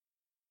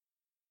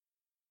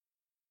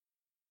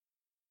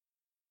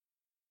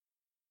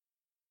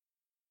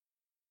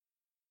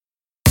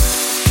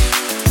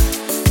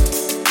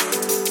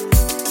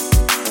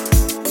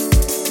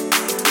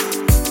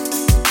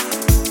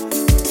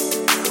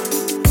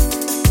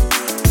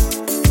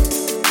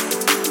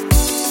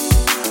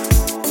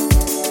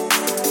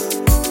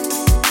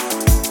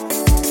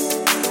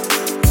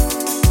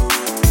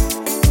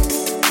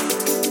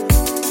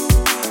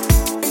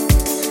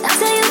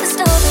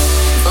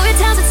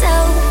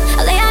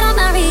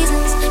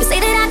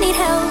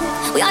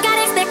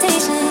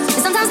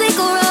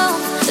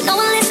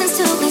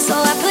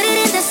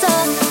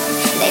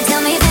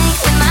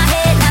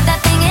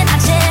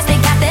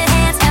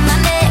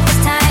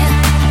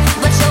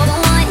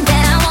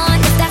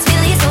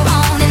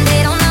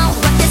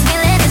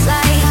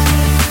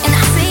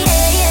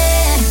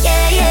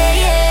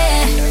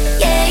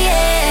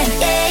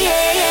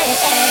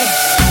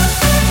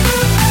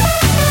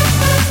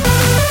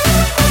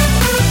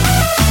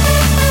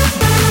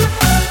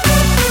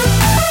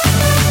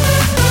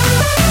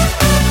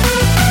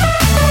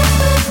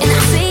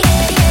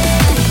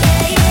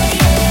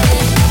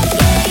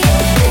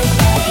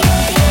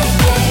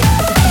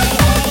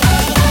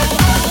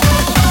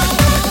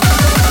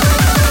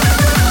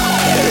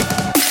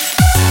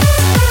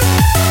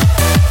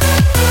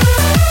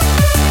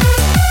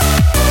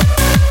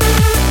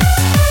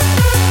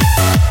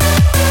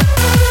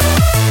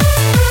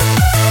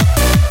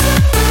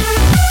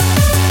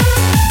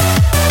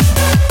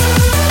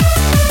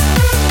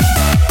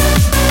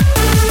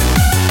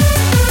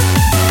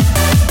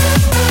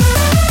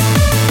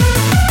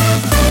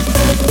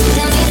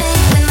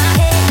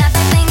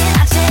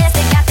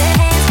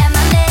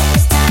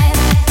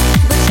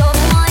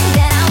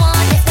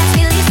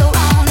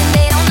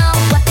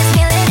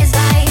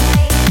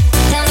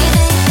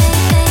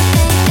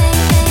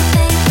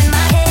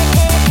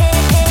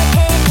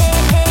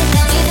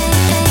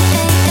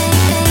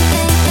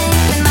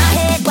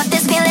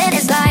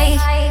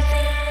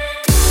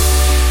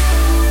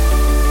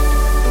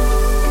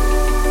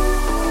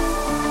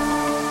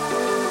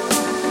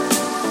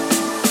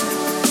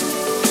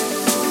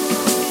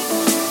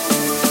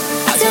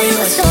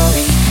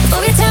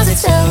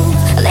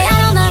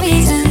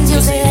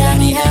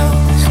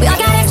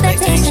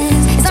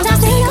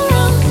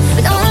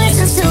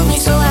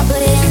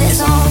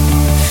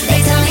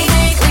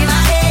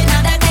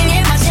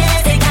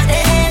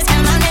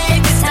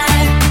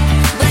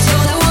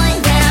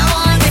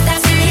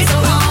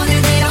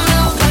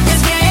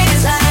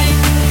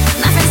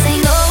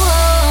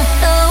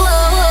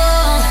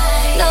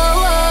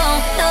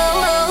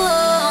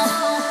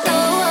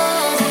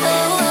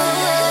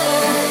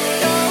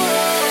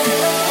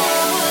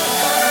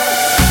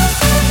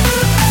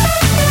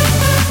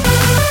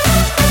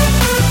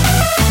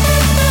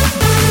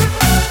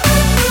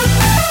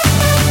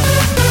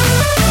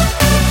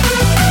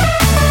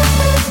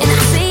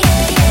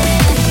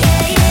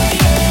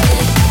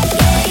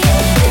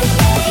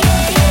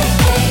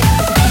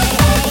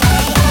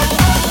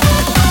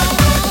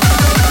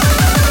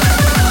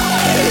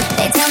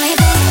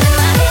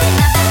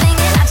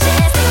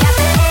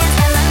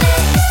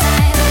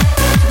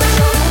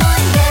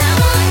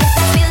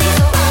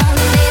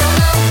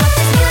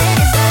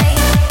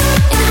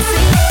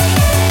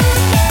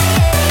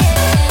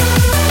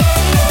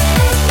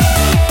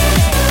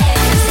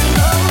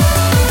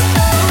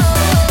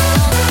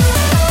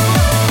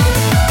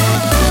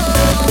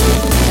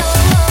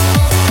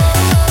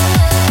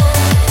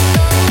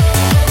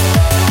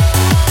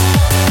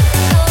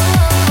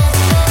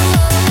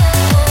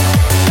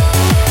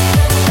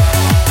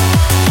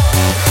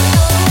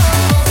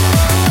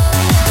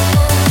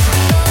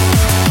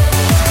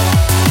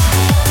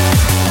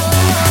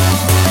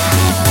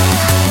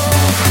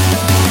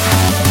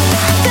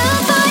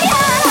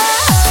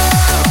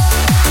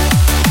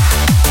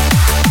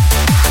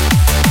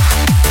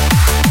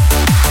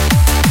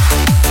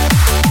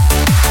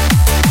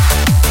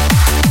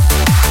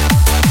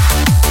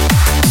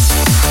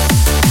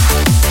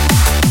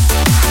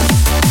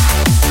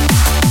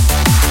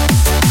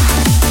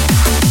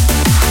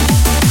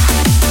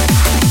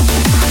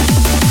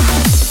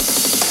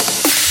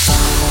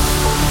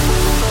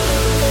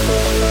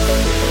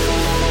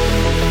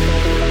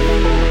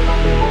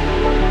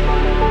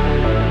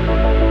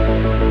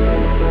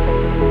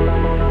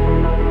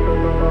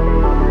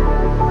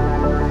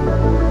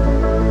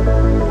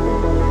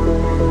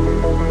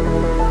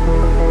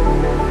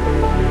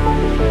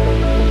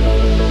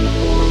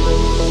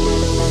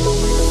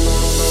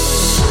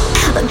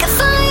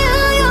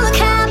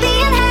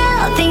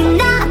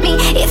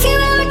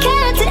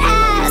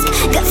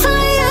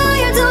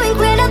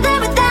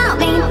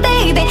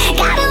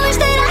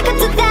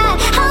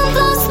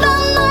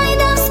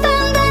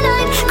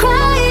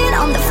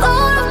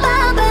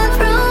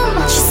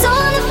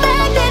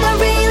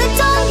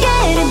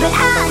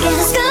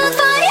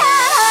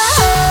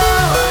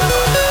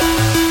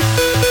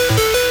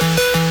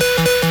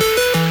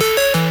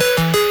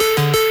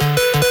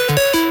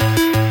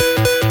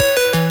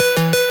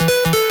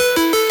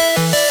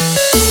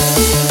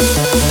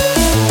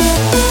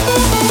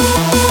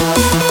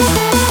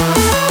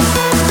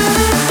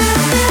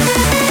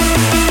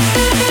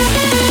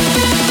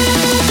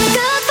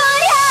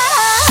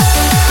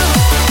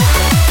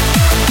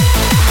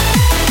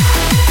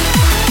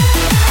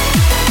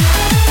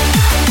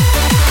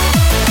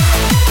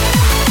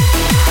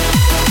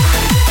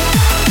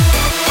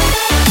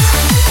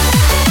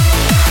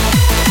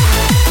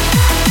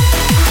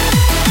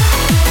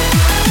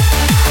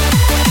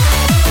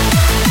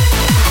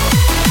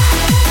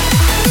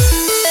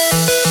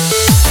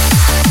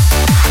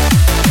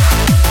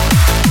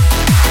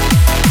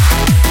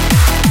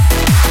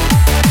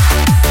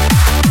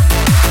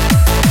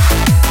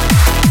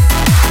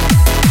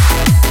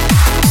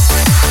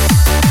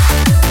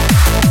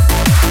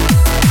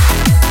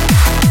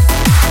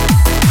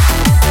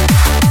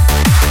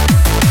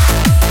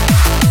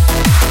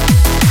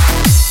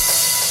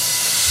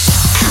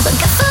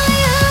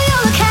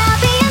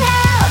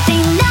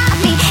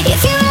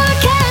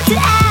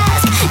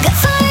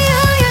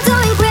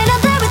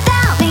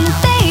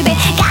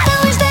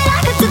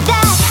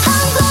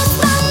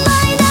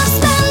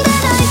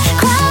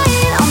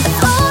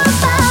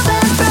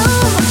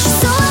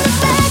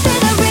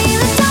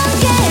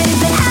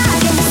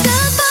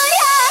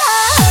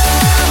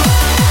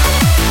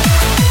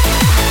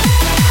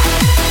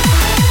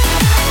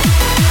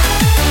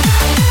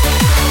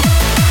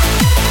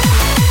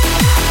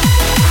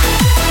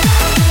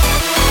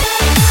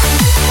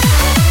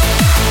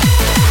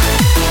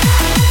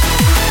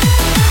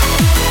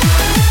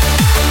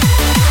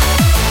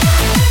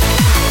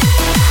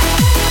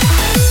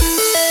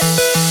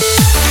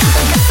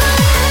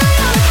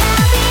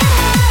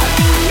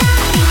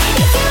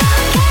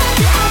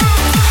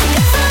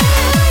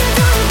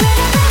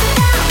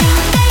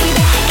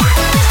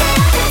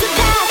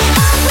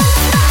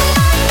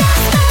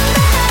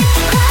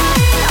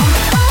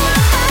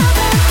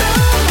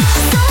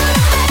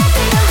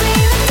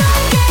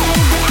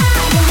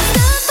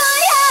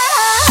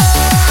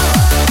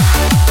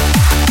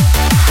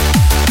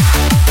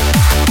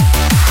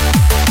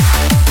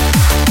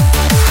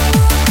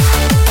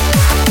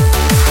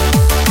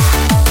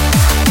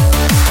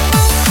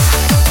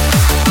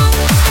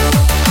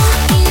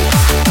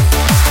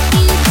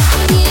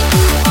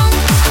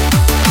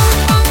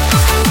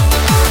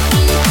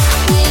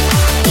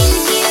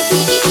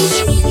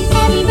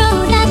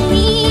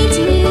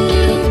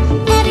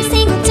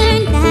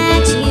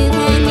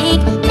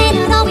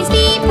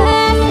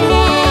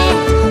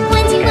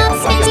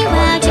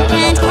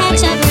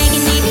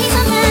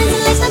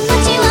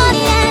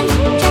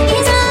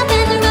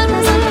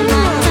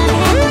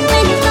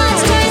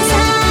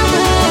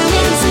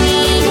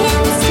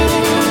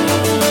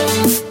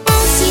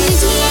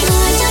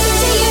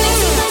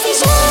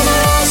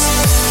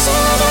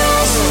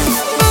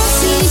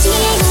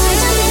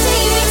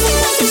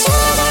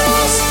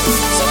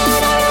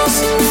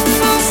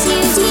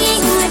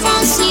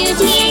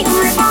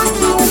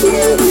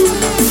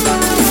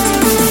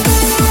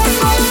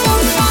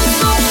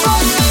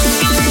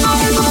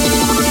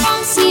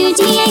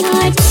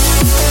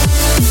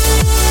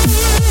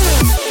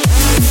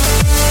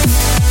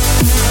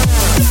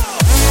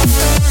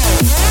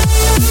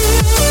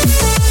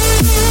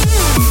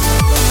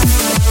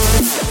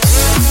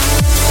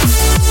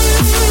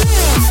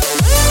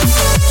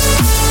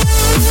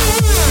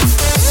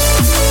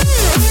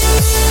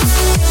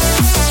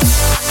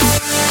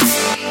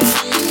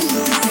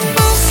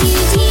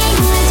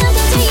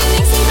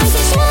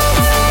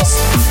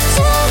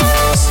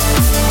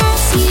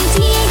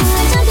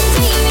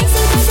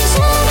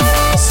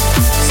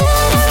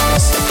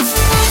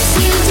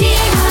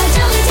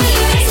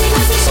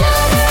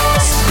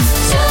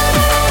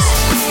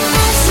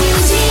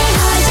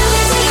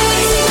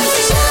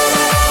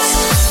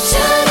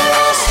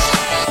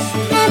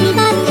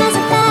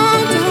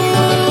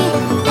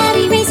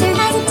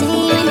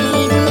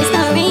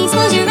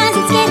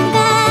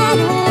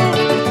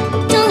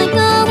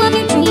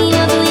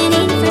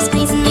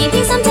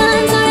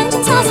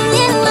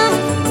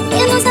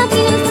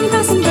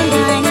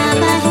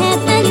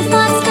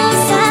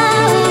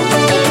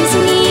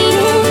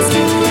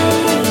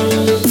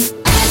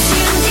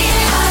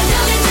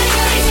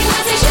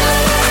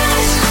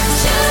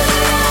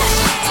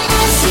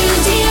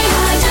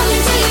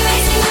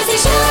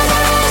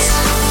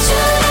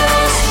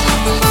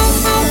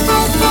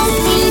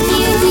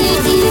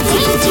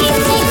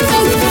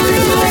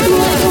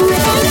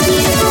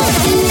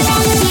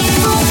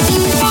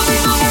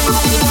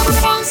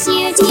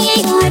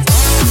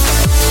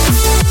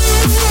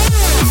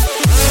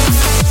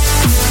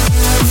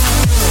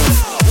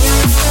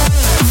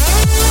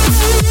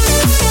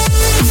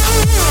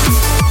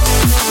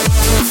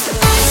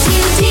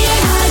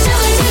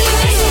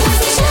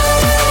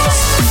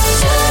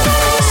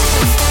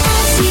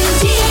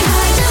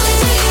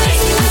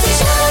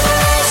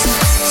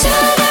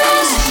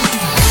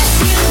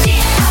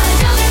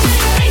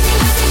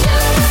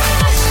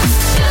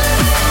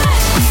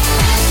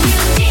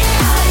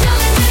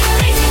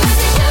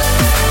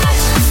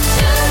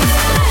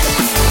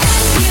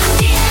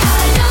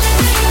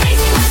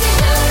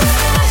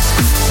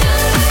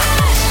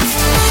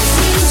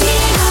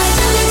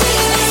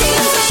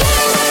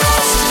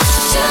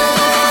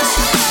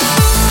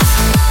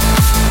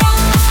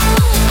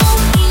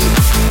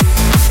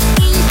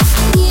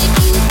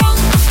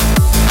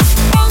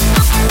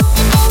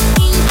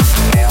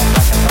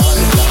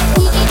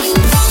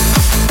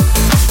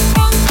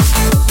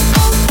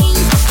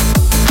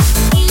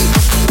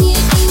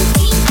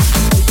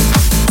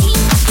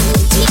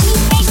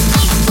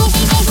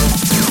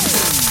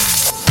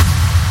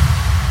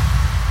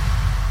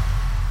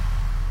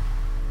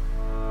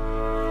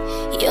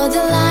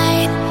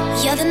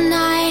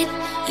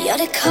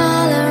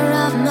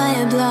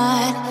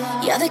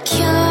the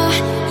cure,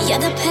 you're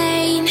the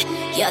pain,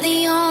 you're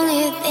the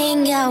only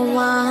thing I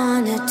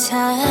wanna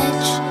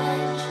touch.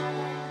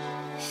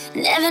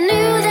 Never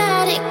knew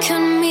that it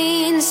could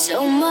mean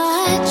so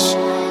much,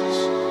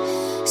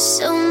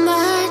 so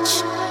much.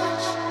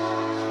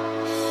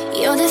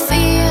 You're the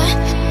fear,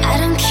 I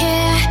don't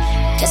care,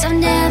 'cause I've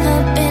never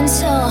been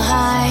so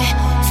high.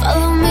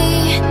 Follow me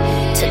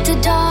to the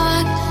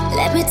dark,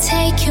 let me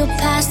take you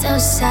past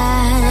those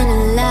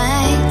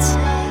satellites.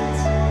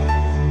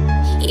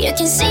 You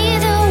can see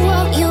the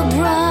world you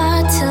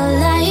brought to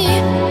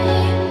life,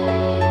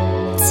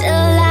 to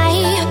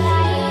life.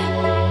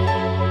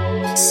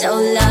 So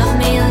love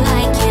me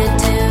like you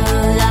do,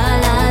 la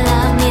la,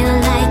 love me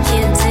like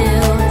you do.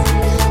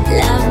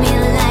 Love me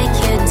like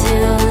you do,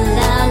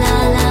 la la,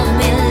 love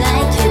me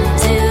like you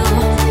do.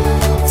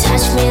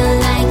 Touch me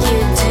like you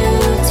do,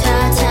 ta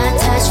ta,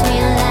 touch me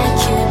like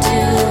you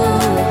do.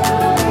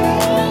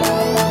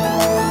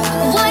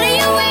 What are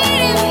you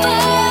waiting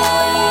for?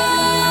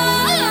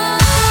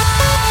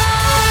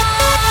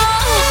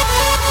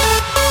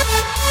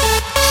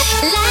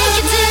 Like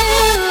you do.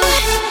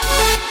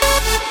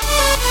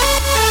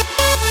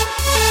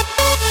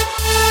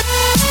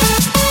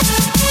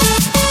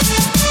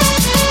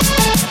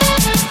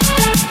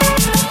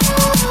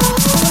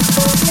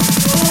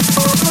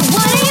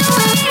 What are you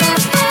waiting for?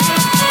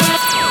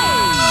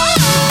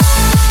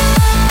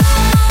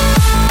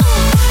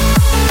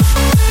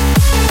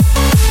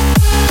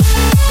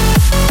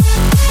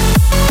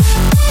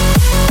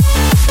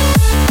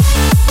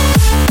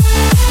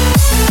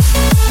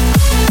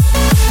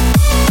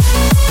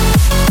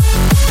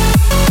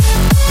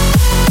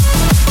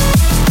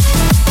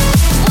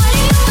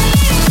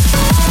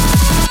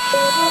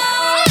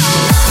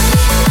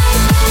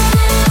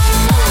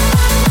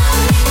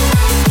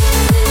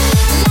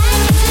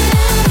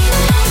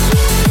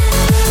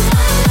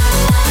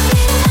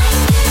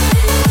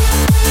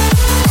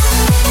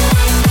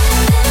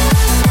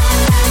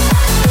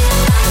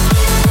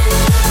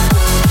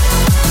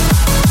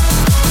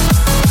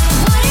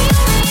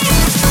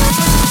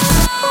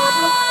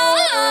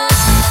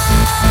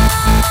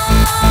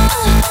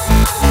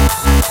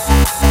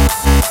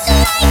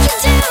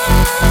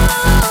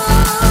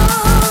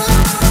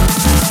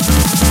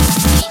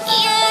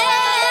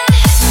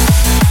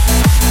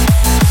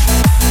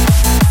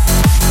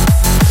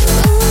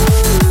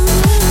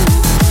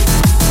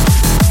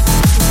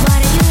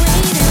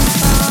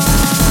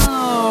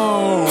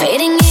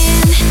 Fading in,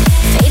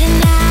 fading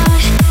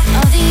out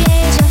of the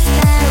age of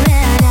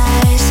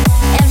paradise.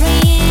 Every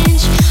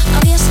inch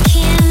of your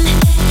skin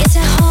is a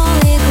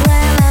holy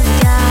grail I've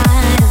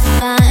gotta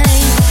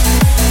find.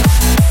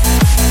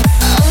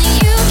 Only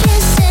you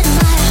can set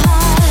my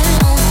heart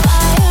on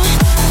fire,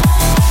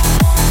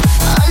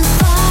 on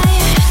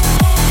fire.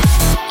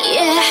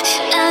 Yeah,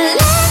 I'll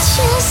let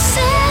you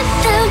set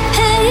the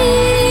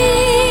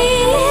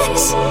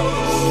pace,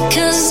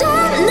 'cause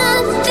I'm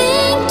not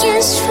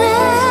thinking straight.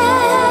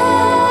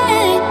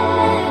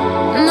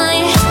 My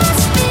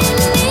heart's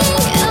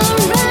spinning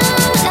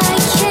around, I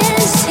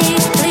can't see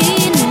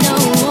clean no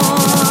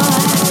more.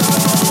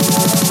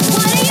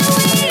 What are you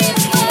waiting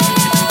for?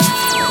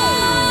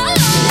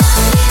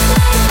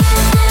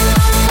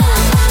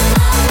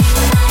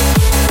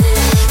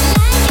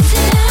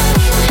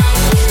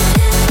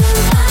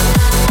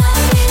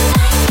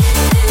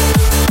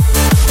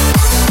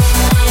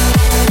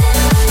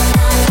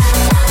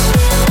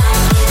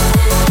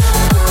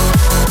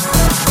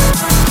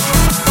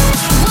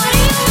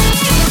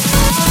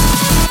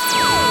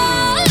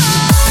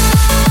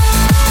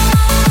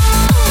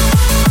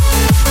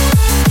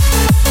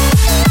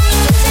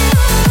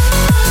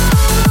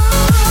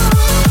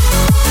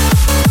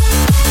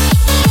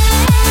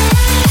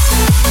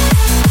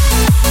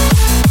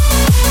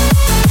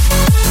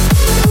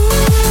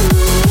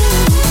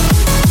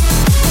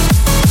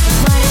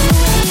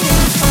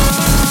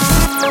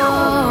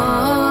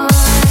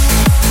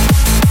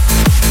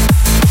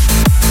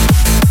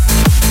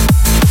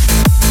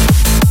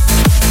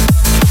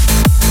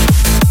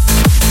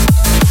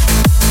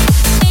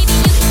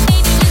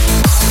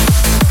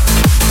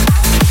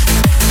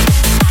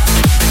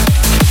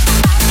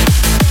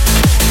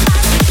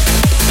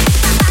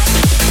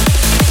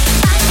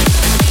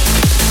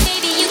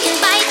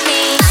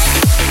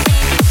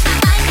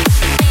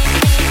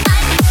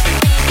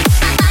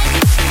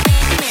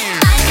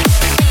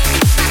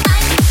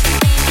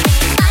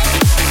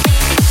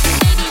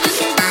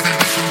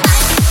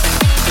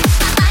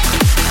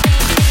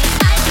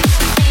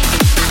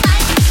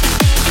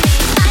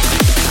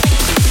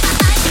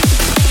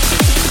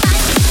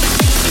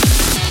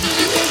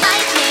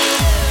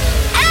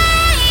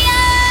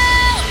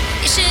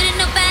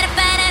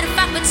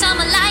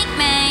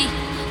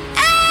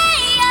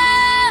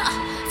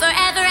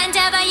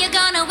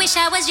 Wish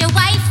I was your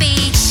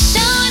wifey.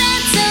 Don't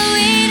act so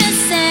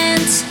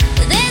innocent.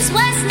 This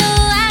was no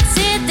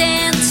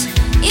accident.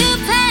 You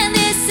planned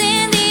this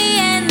in the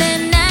end,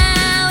 and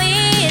now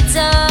it's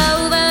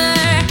over.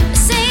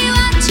 Say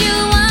what you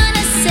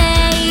wanna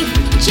say.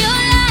 You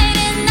lied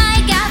and I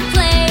got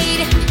played.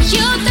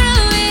 You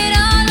threw it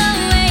all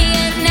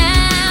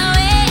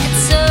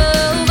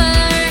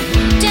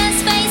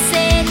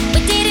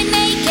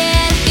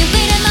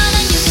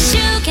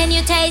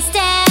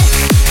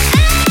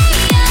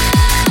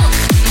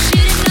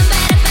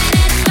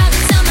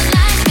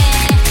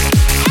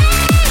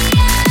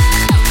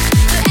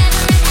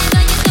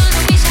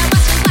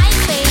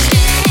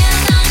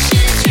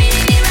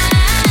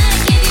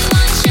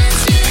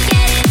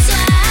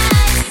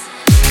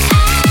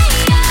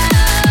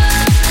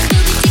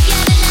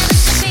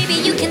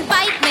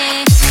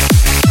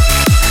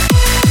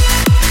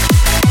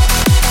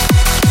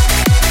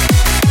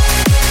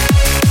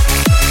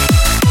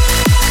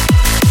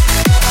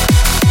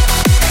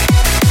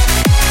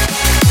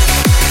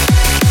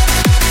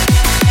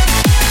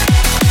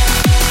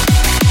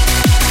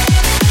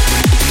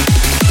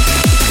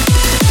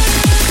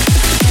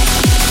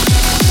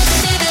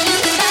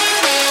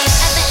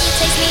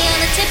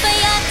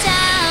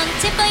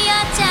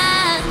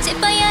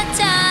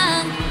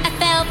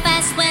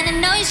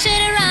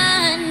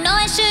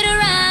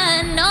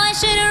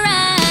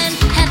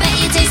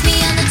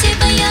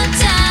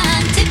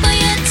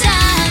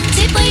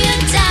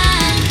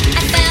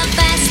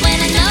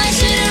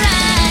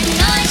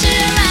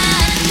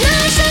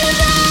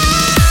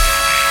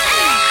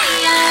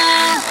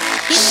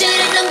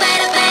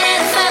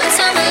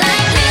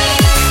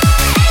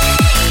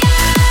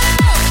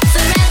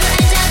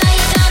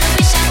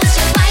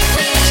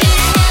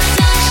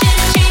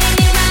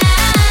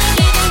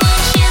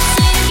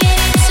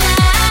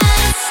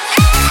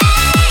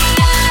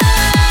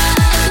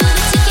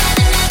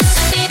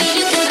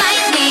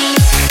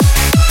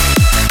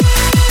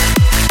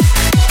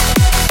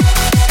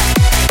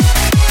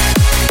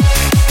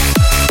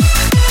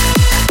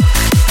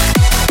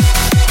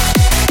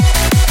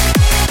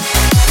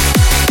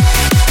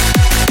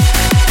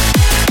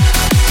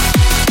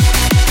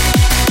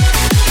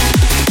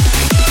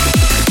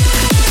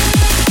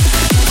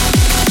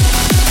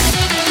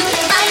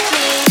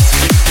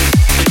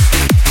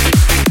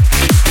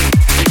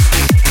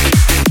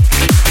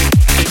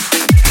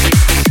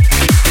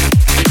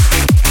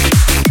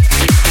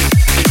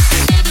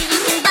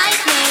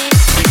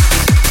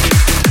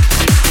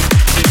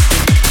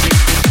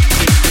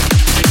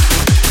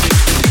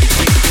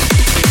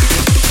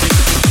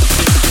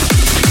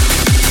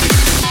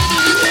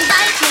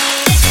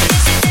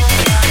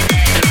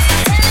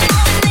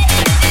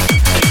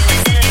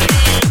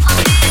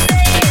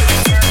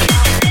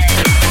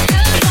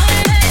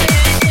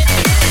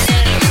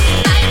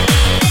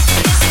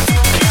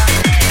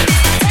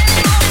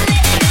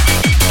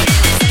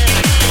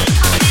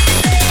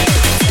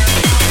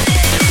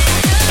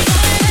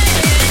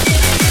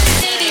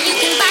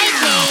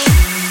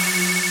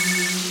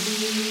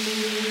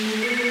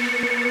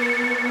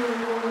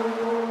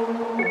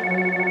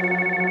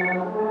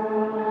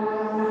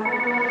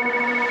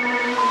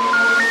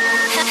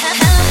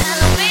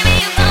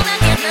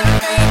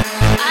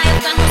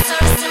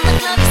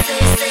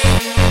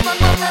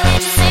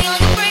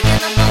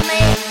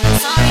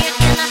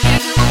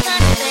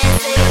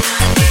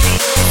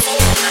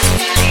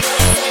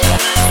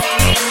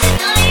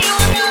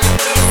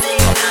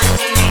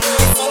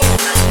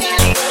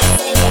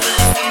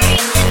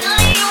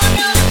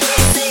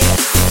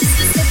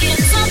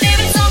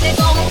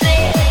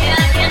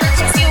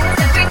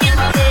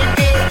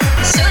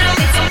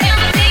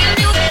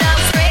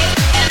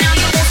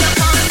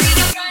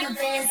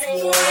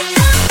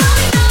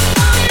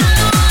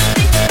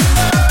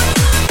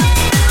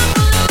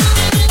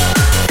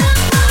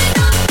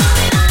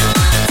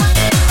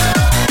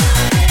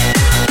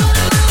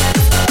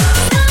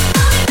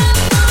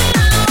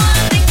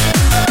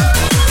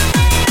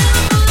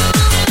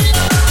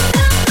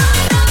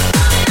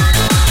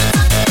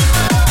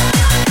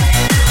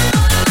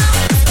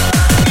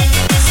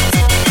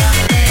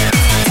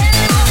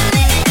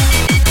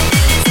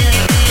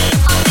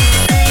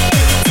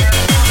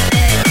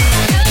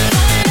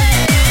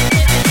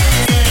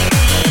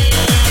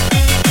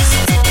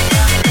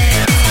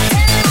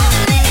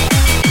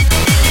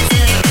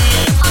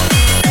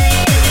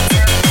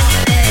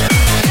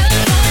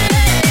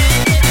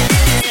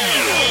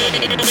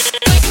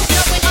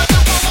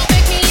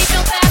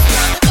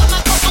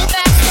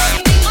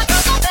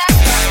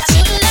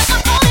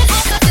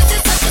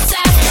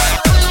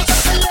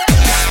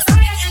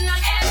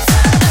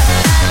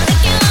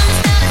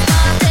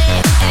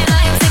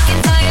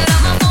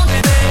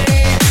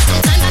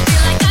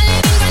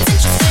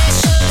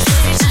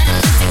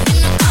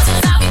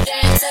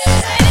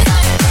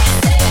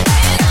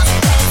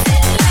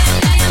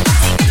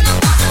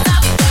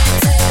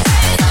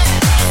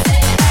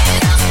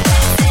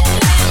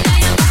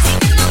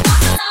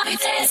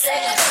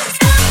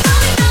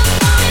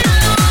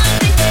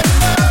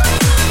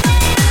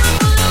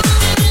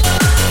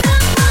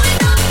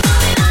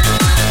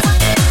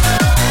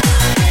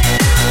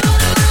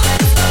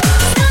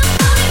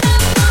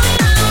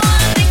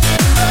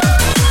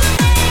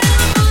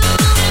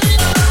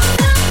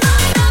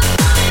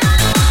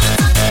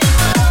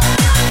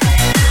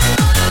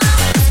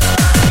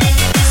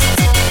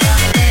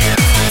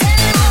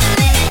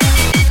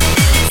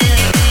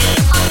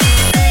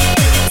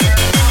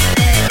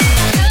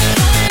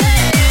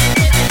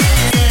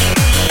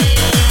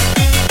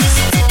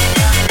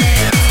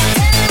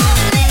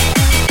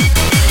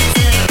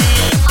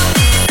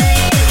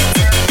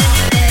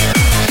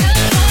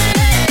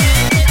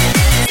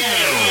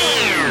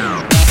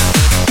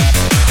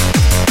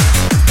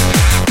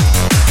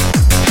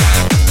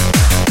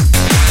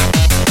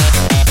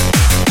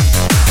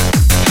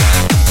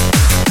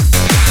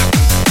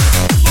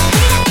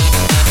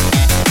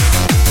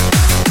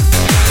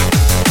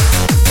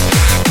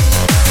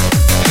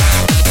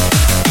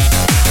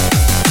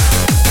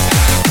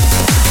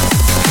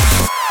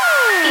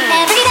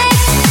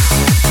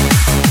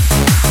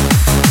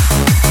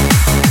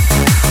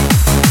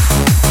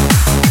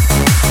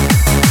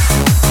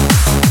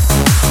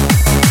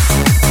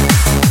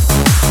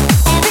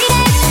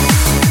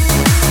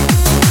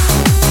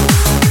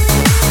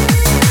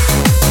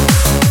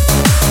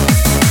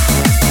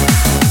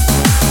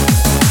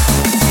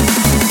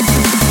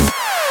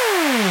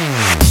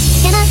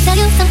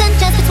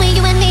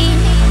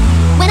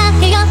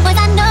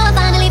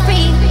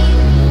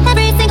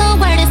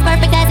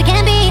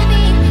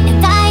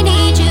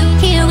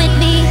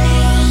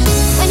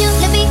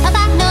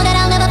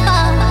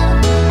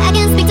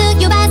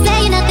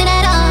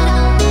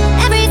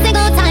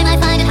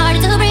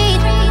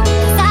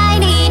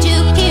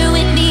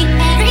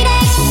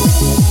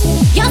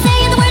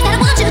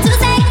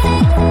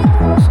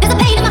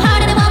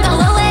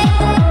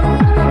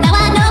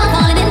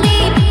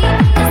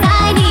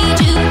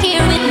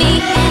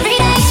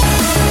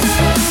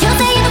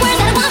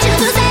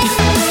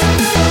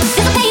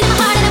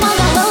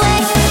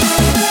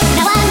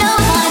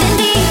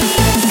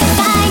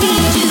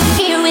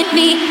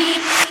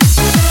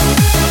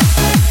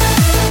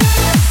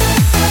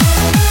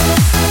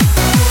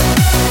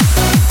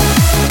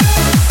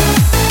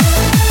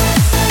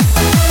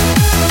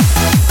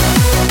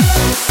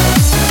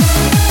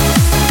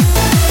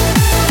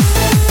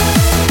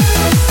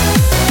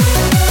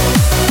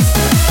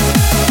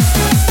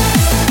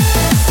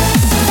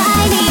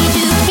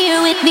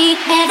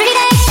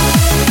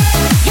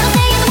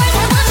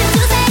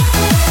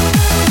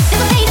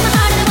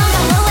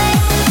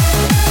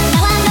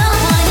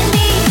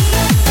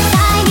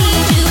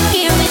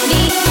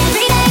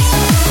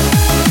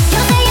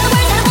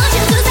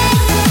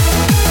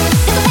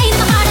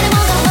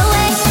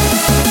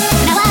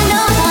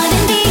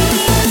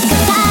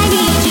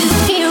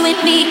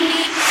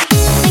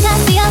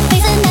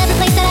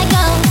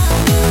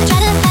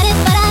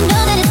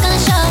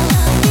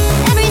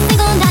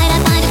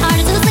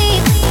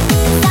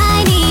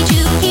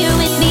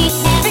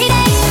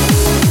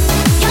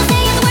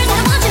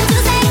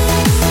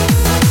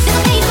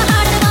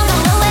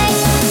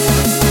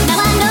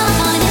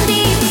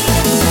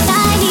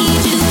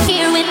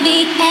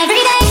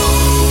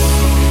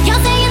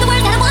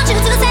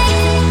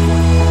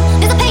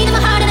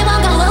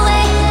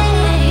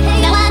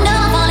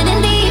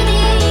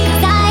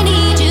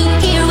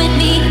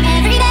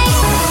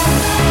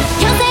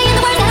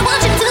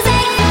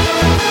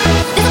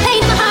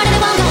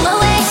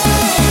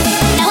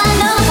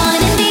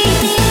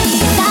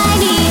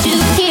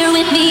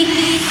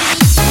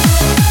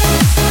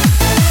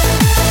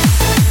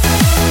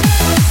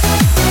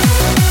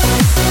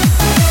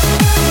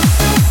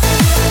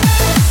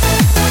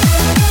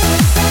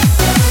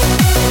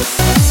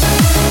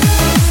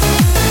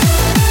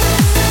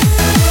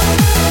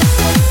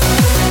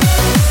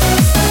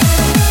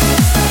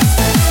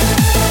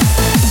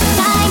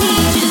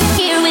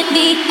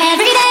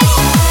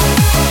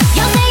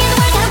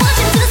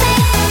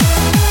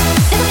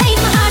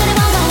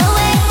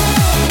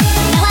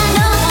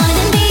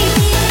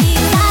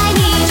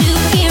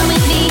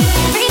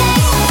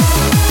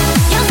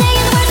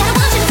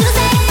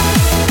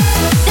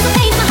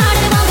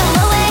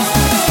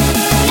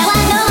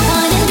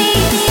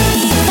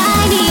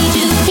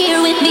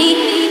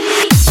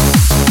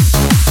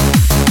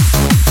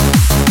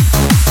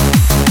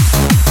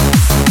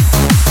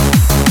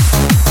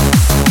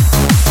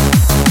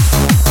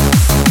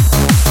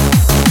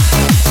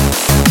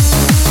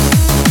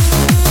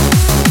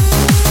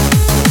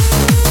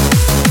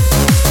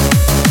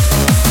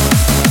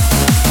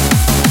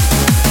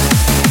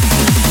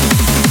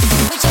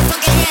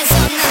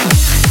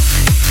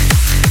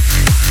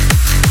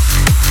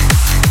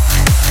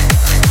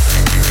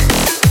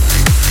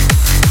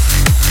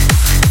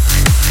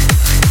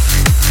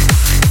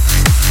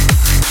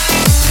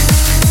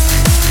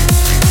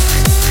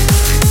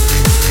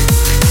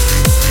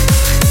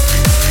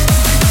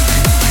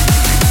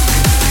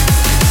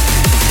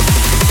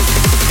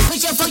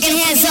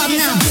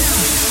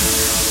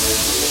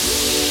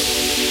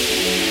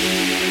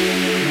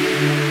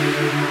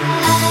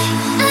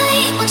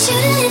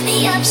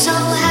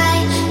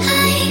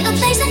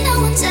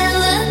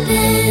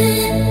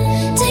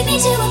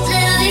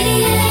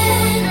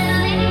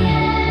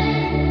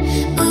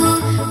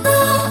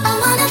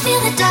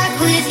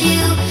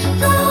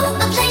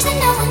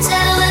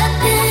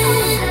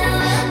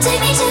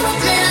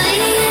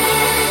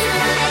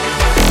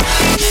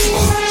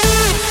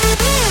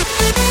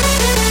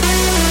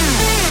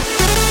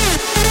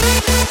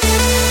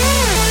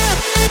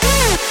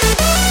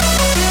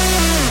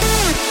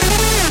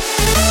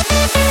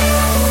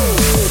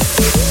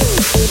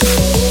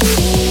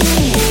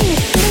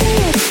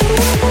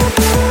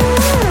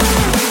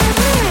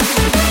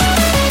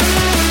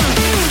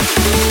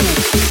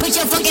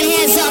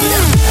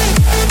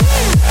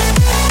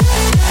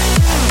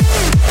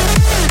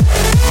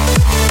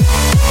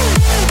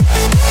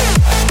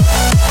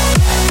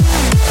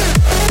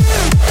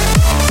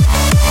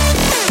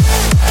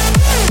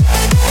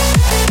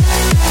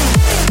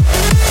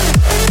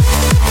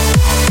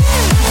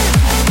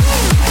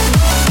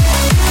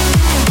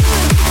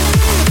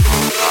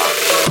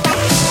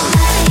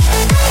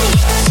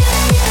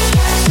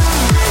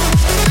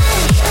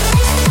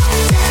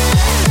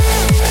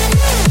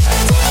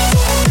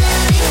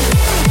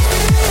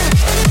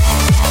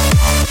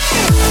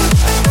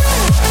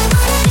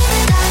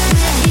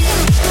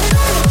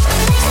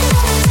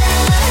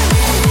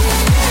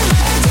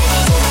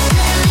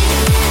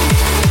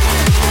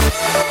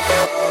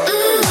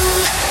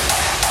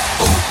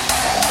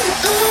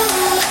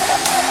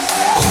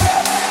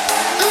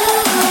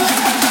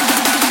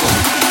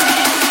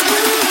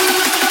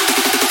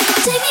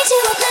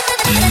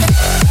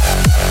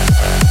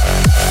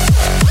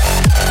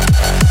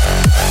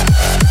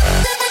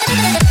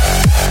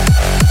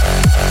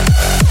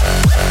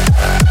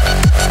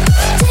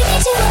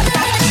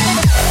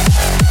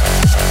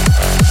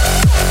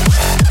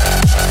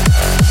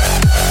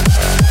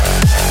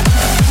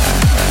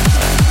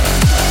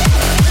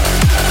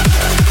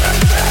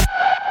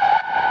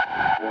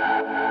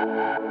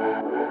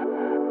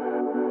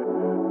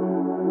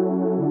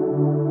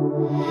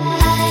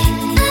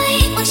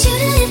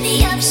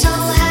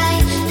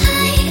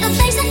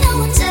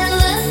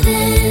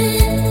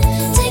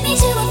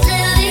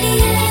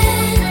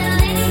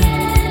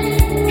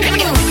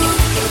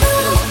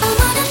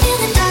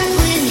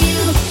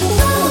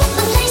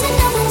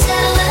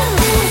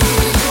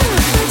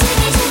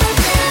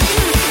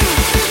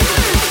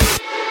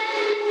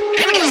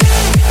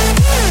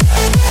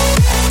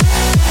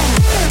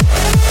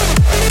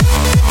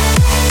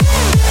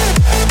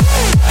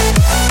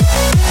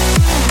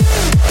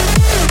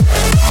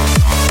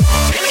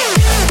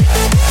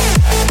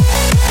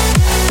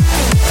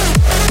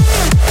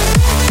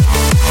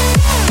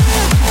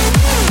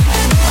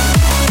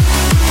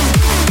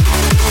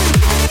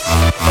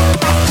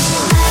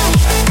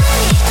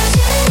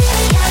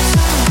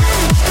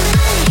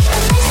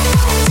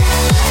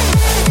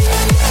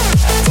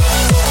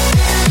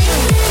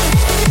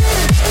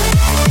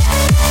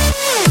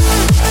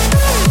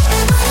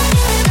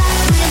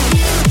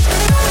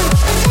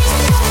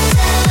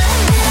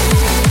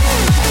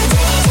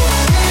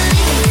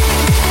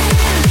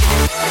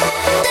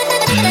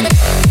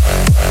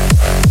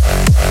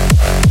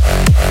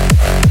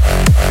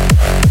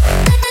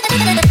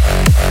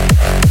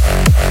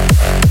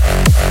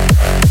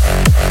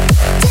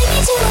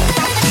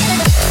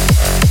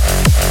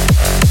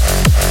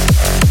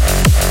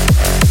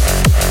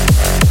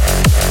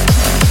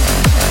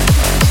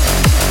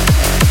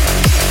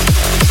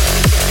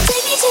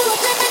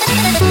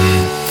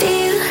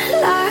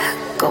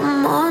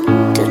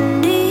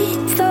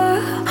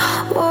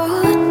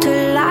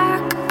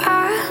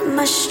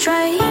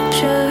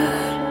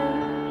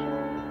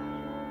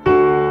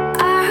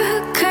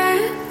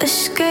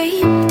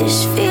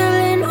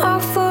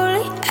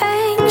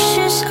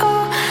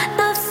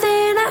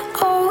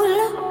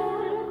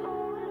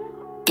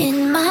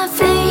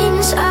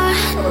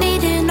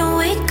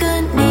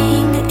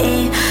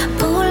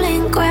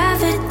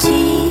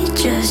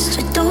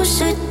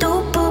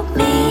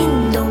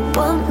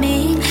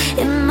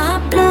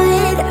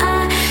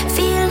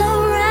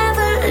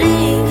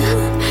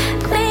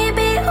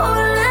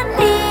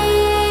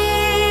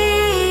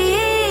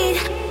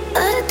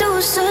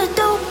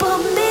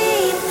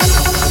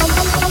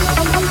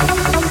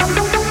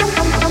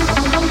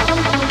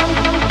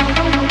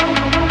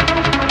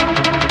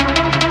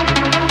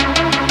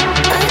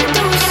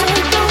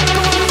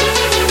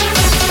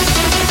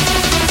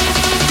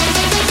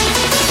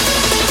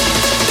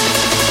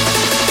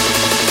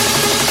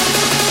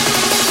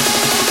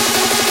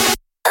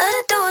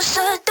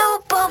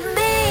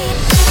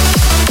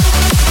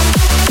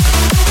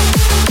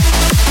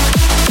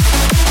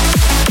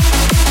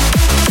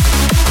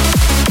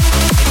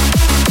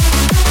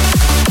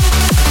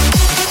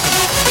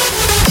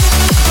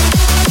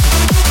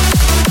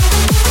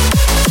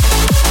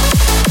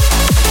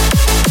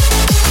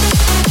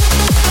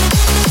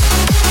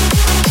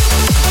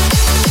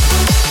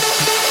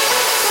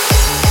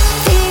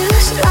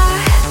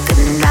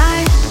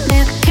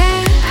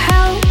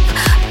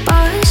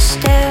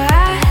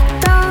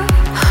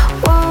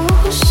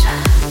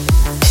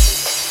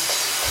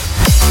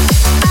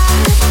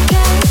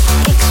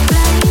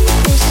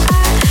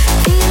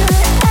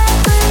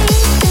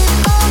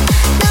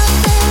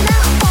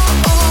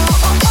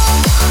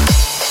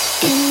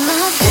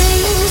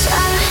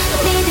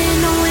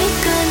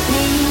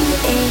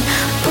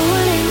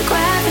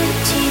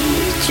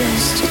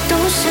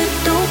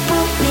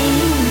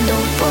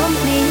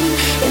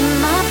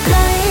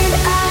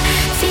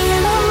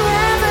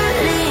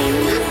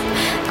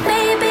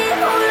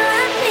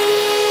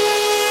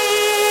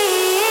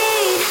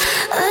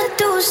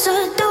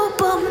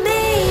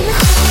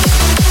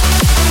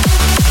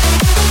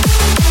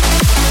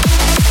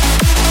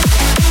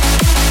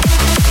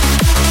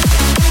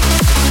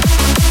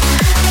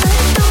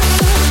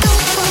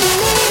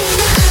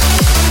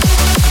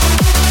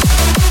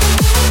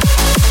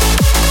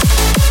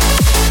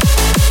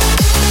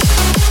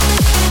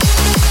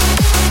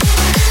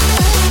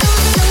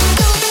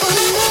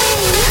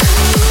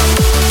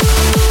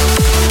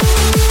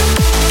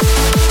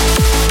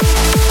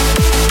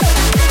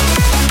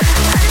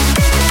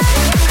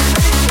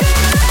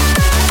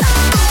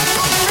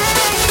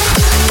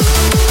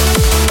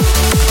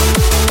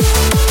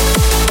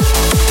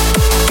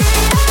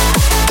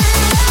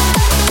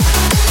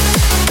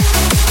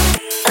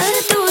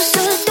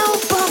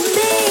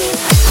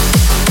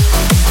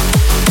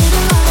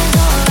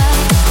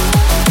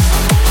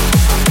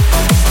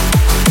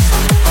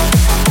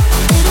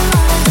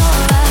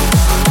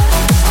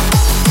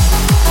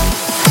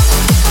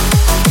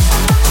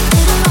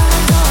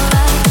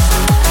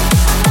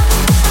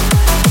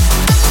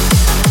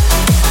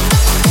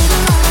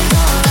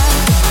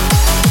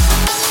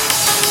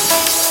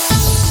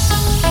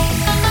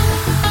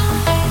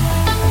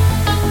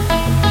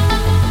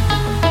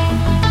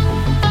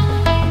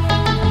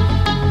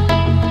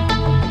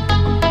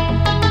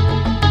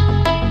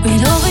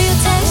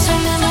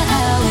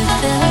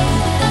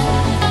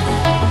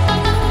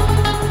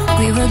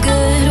We were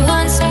good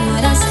once, and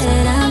what I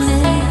said I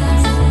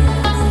meant.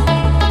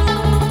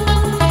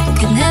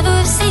 Could never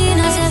have seen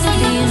us ever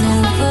being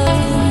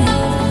open,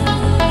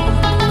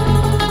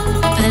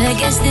 but I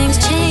guess things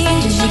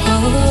change as you grow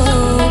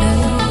older.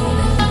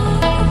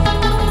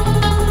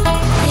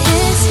 It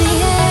hits me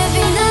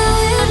every now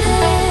and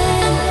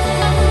then.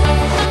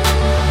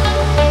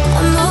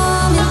 A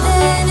moment,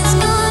 then it's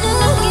gone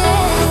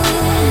again.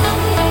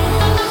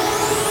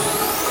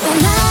 When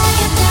I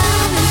get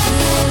down and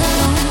feel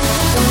alone,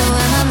 don't know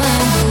where my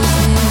mind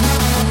goes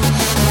then.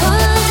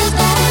 Wanders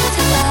back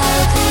to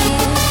out the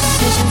years,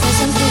 searching for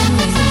something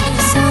new,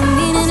 some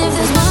meaning. If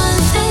there's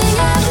one thing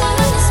I've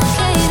learned, it's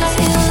okay to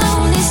feel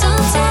lonely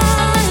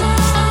sometimes.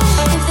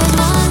 If there's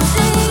one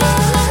thing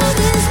I've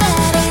learned, is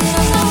that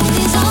ain't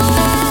lonely's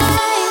alright.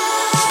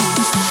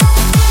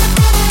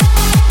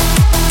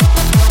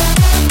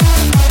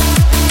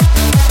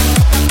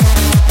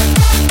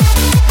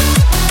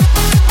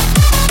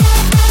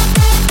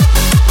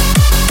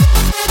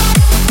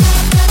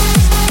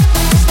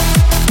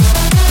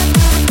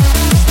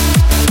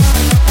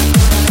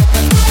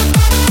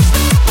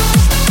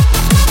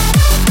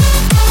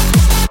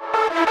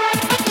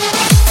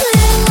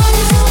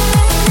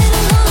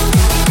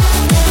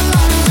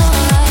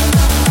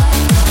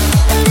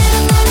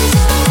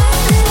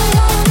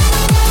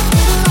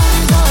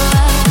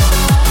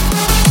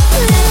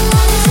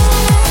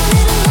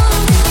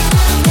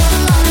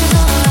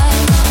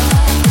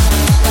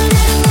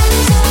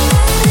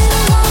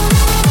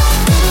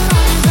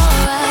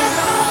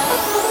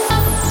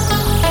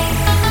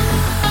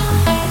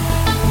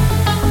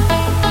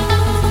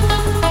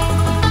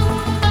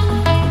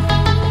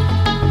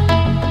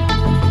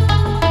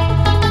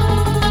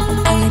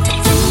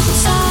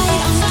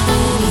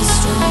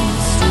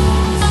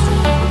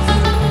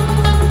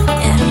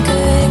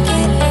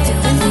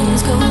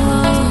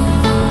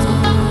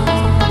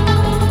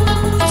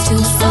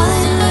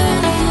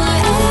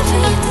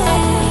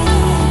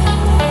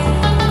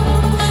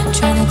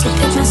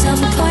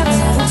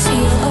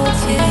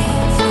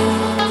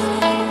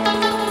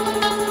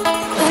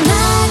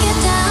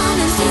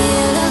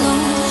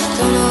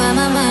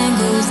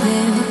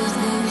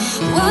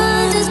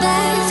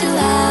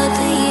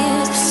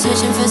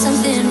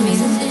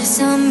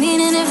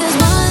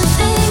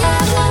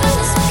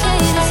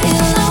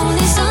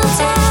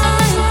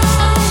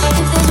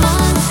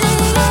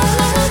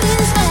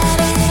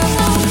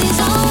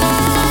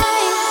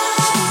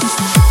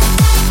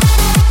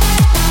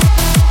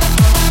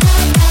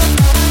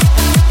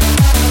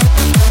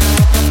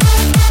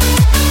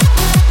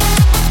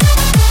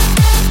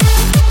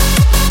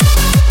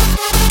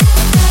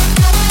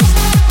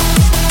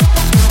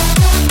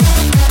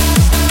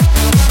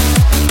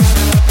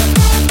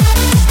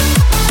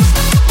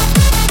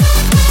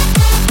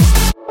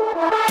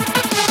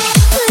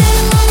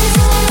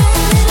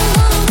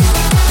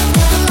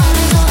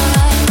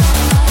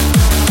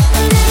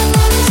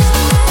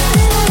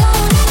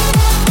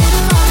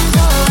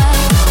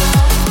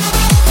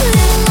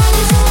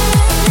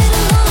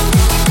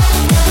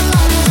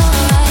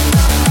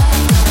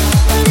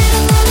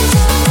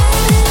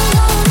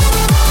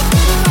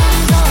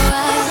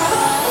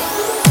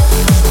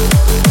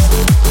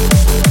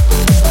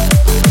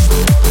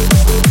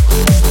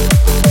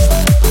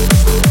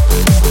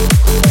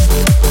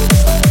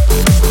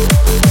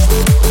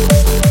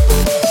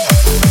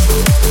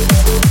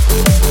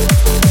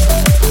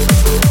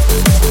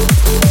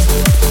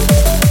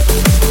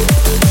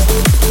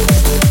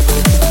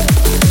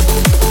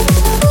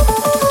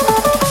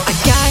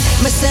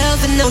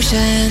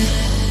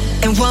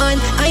 And one,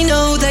 I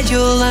know that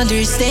you'll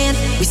understand.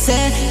 We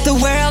set the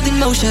world in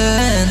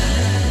motion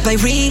by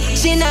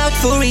reaching out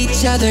for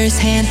each other's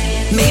hand.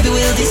 Maybe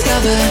we'll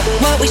discover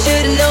what we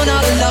should have known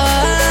all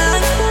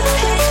along.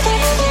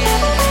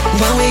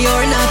 One way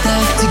or another,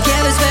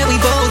 together's where we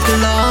both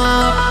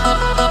belong.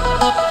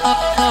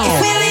 If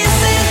we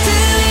listen to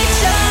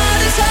each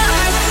other's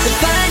hearts, we'll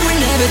find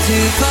we're never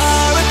too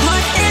far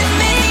apart. And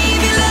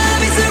maybe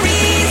love is the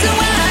reason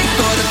why,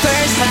 for the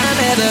first time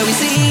ever, we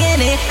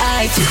seeing it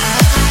eye to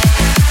eye.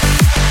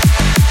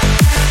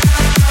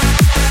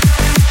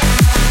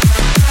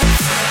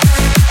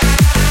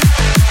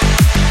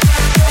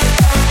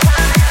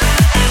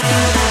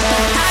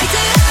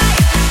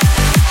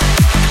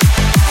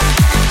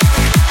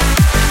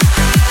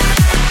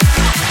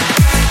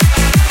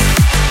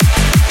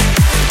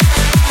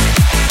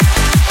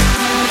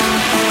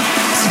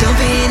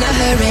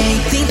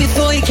 Think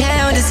before you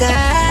count us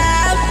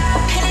out.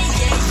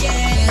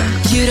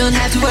 You don't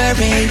have to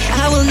worry,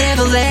 I will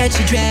never let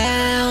you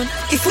drown.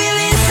 If we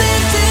listen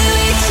to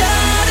each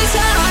other's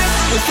hearts,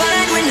 we'll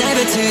find we're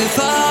never too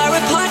far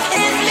apart.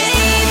 And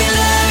maybe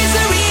love is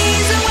the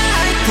reason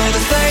why, for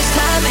the first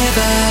time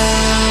ever.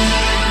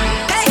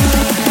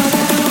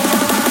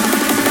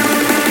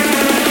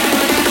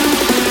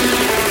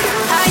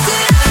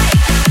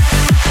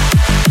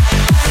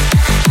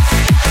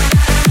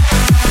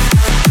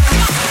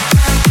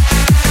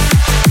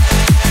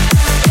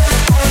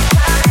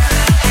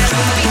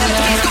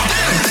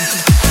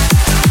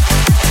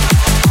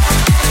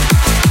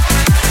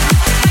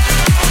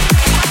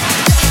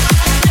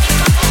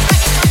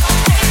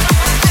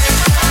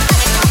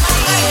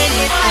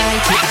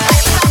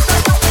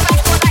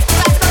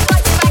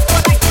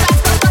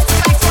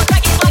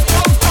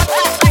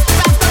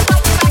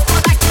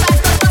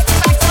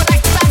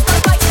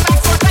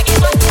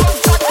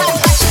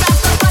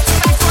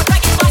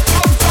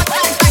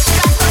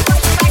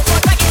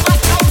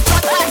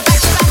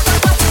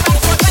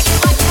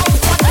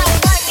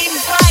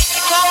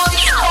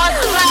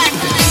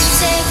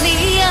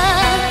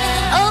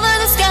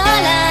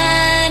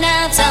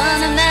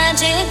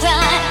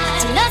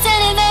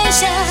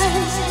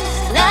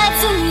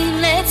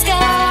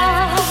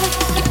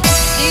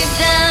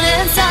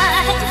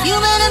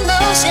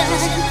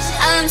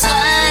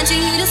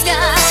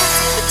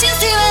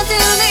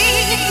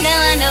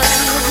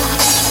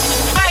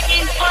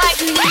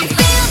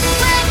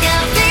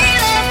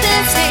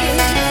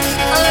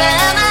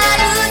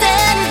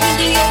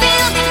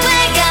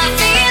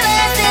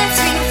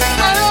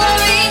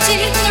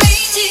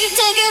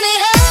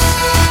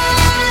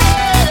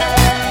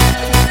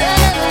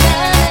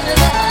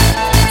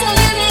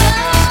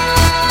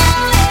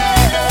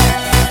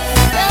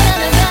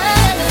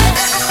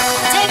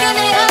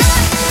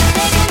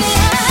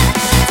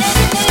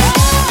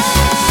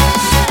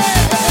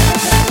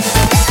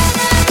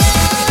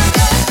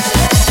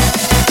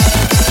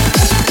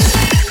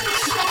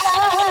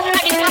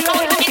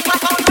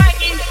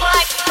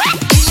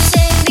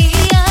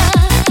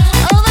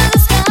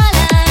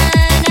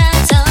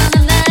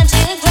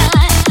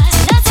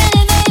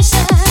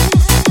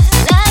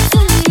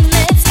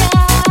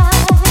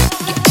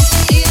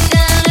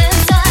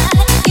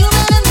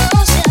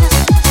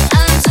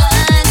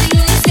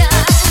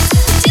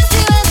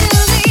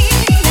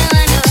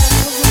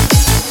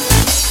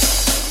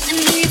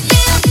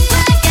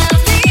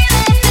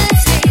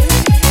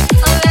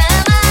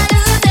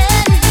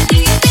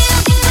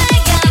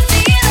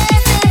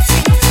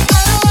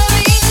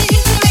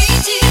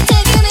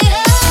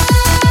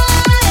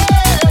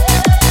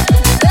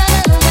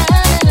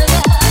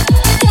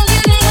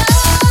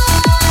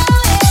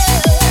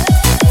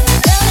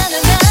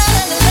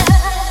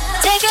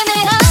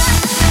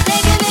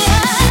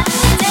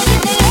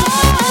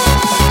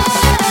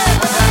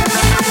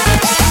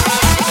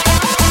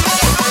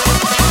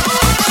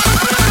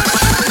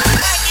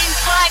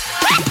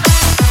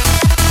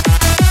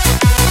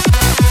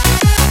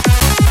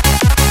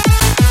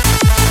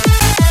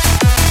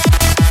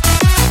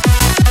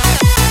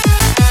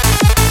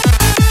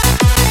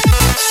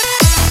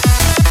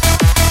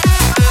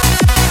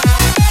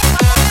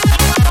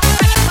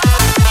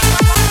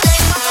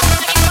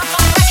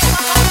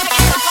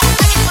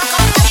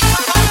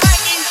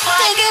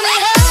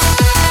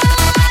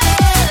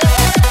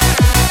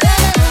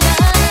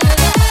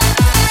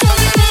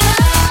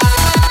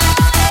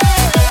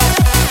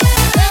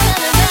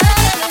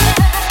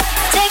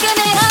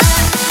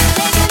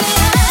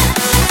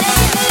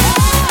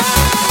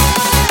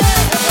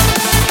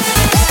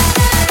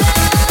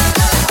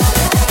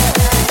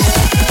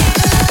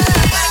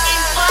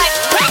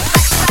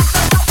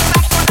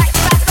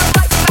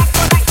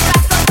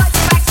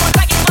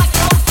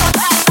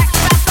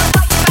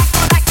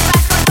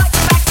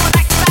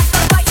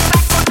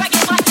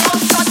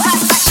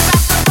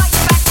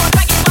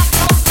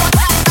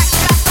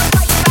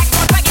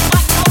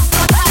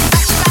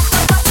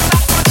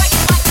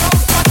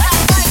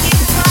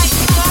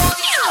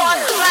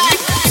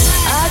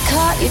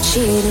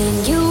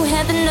 cheating. You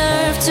had the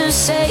nerve to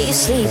say you're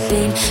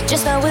sleeping,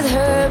 just not with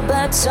her,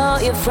 but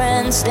all your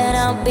friends. Then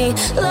I'll be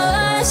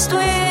lost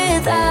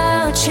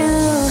without you.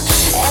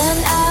 And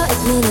I'll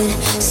admit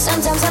it,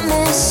 sometimes I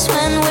miss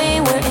when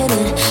we were in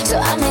it. So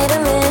I made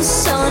a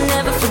list, so I'll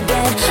never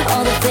forget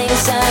all the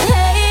things I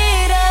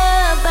hate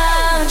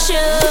about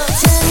you.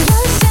 Tell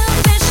you're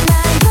selfish,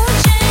 now you're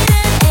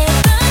jaded. Ain't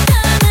the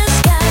dumbest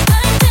guy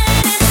I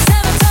dated.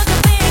 Never talk a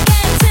big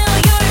game till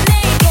you're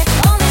naked.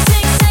 Only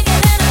 6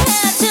 seconds and I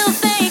had to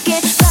fake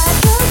it. But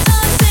you're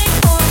toxic,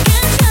 or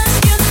can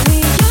trust you. Me,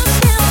 you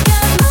still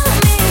got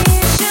mommy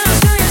issues.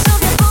 Do yourself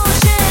your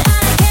bullshit,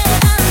 I can't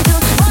undo.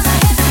 All I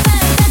hate the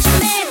fact that you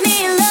made me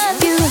love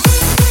you.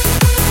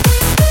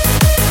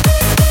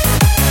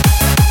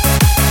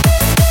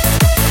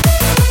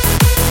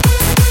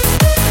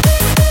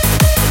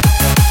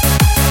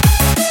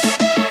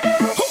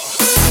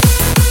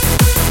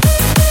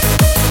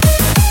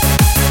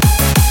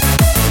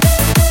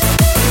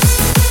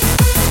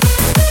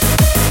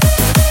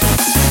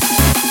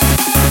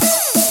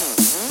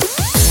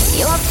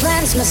 Your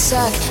friends must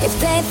suck if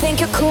they think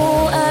you're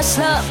cool, a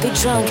sloppy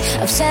drunk,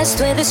 obsessed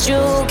with this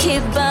jewel,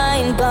 keep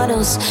buying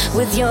bottles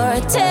with your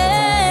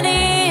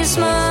daddy's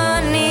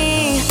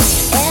money.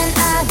 And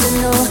I don't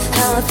know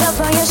how I fell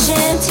for your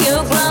shit, you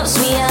gross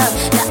me out.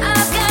 Now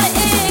I've got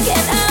an ick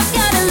and I've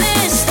got a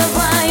list of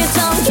why you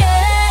don't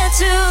care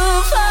to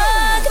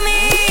fuck me.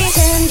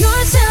 Then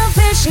you're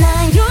selfish,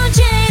 now you're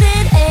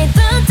jaded. Ain't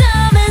the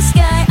dumbest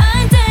guy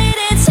I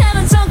dated.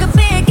 Haven't talked a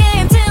big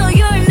game till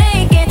you're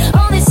naked.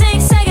 Only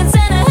 6 seconds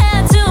and I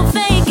had to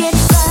fake it.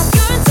 5,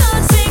 you're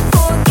toxic,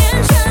 4,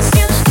 can't trust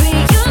you. 3,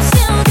 you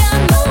still got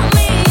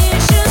mommy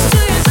issues. 2,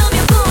 you're some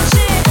your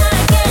bullshit, I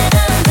can't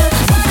undo.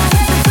 But I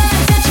hate the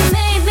fact that you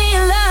made me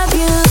love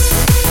you.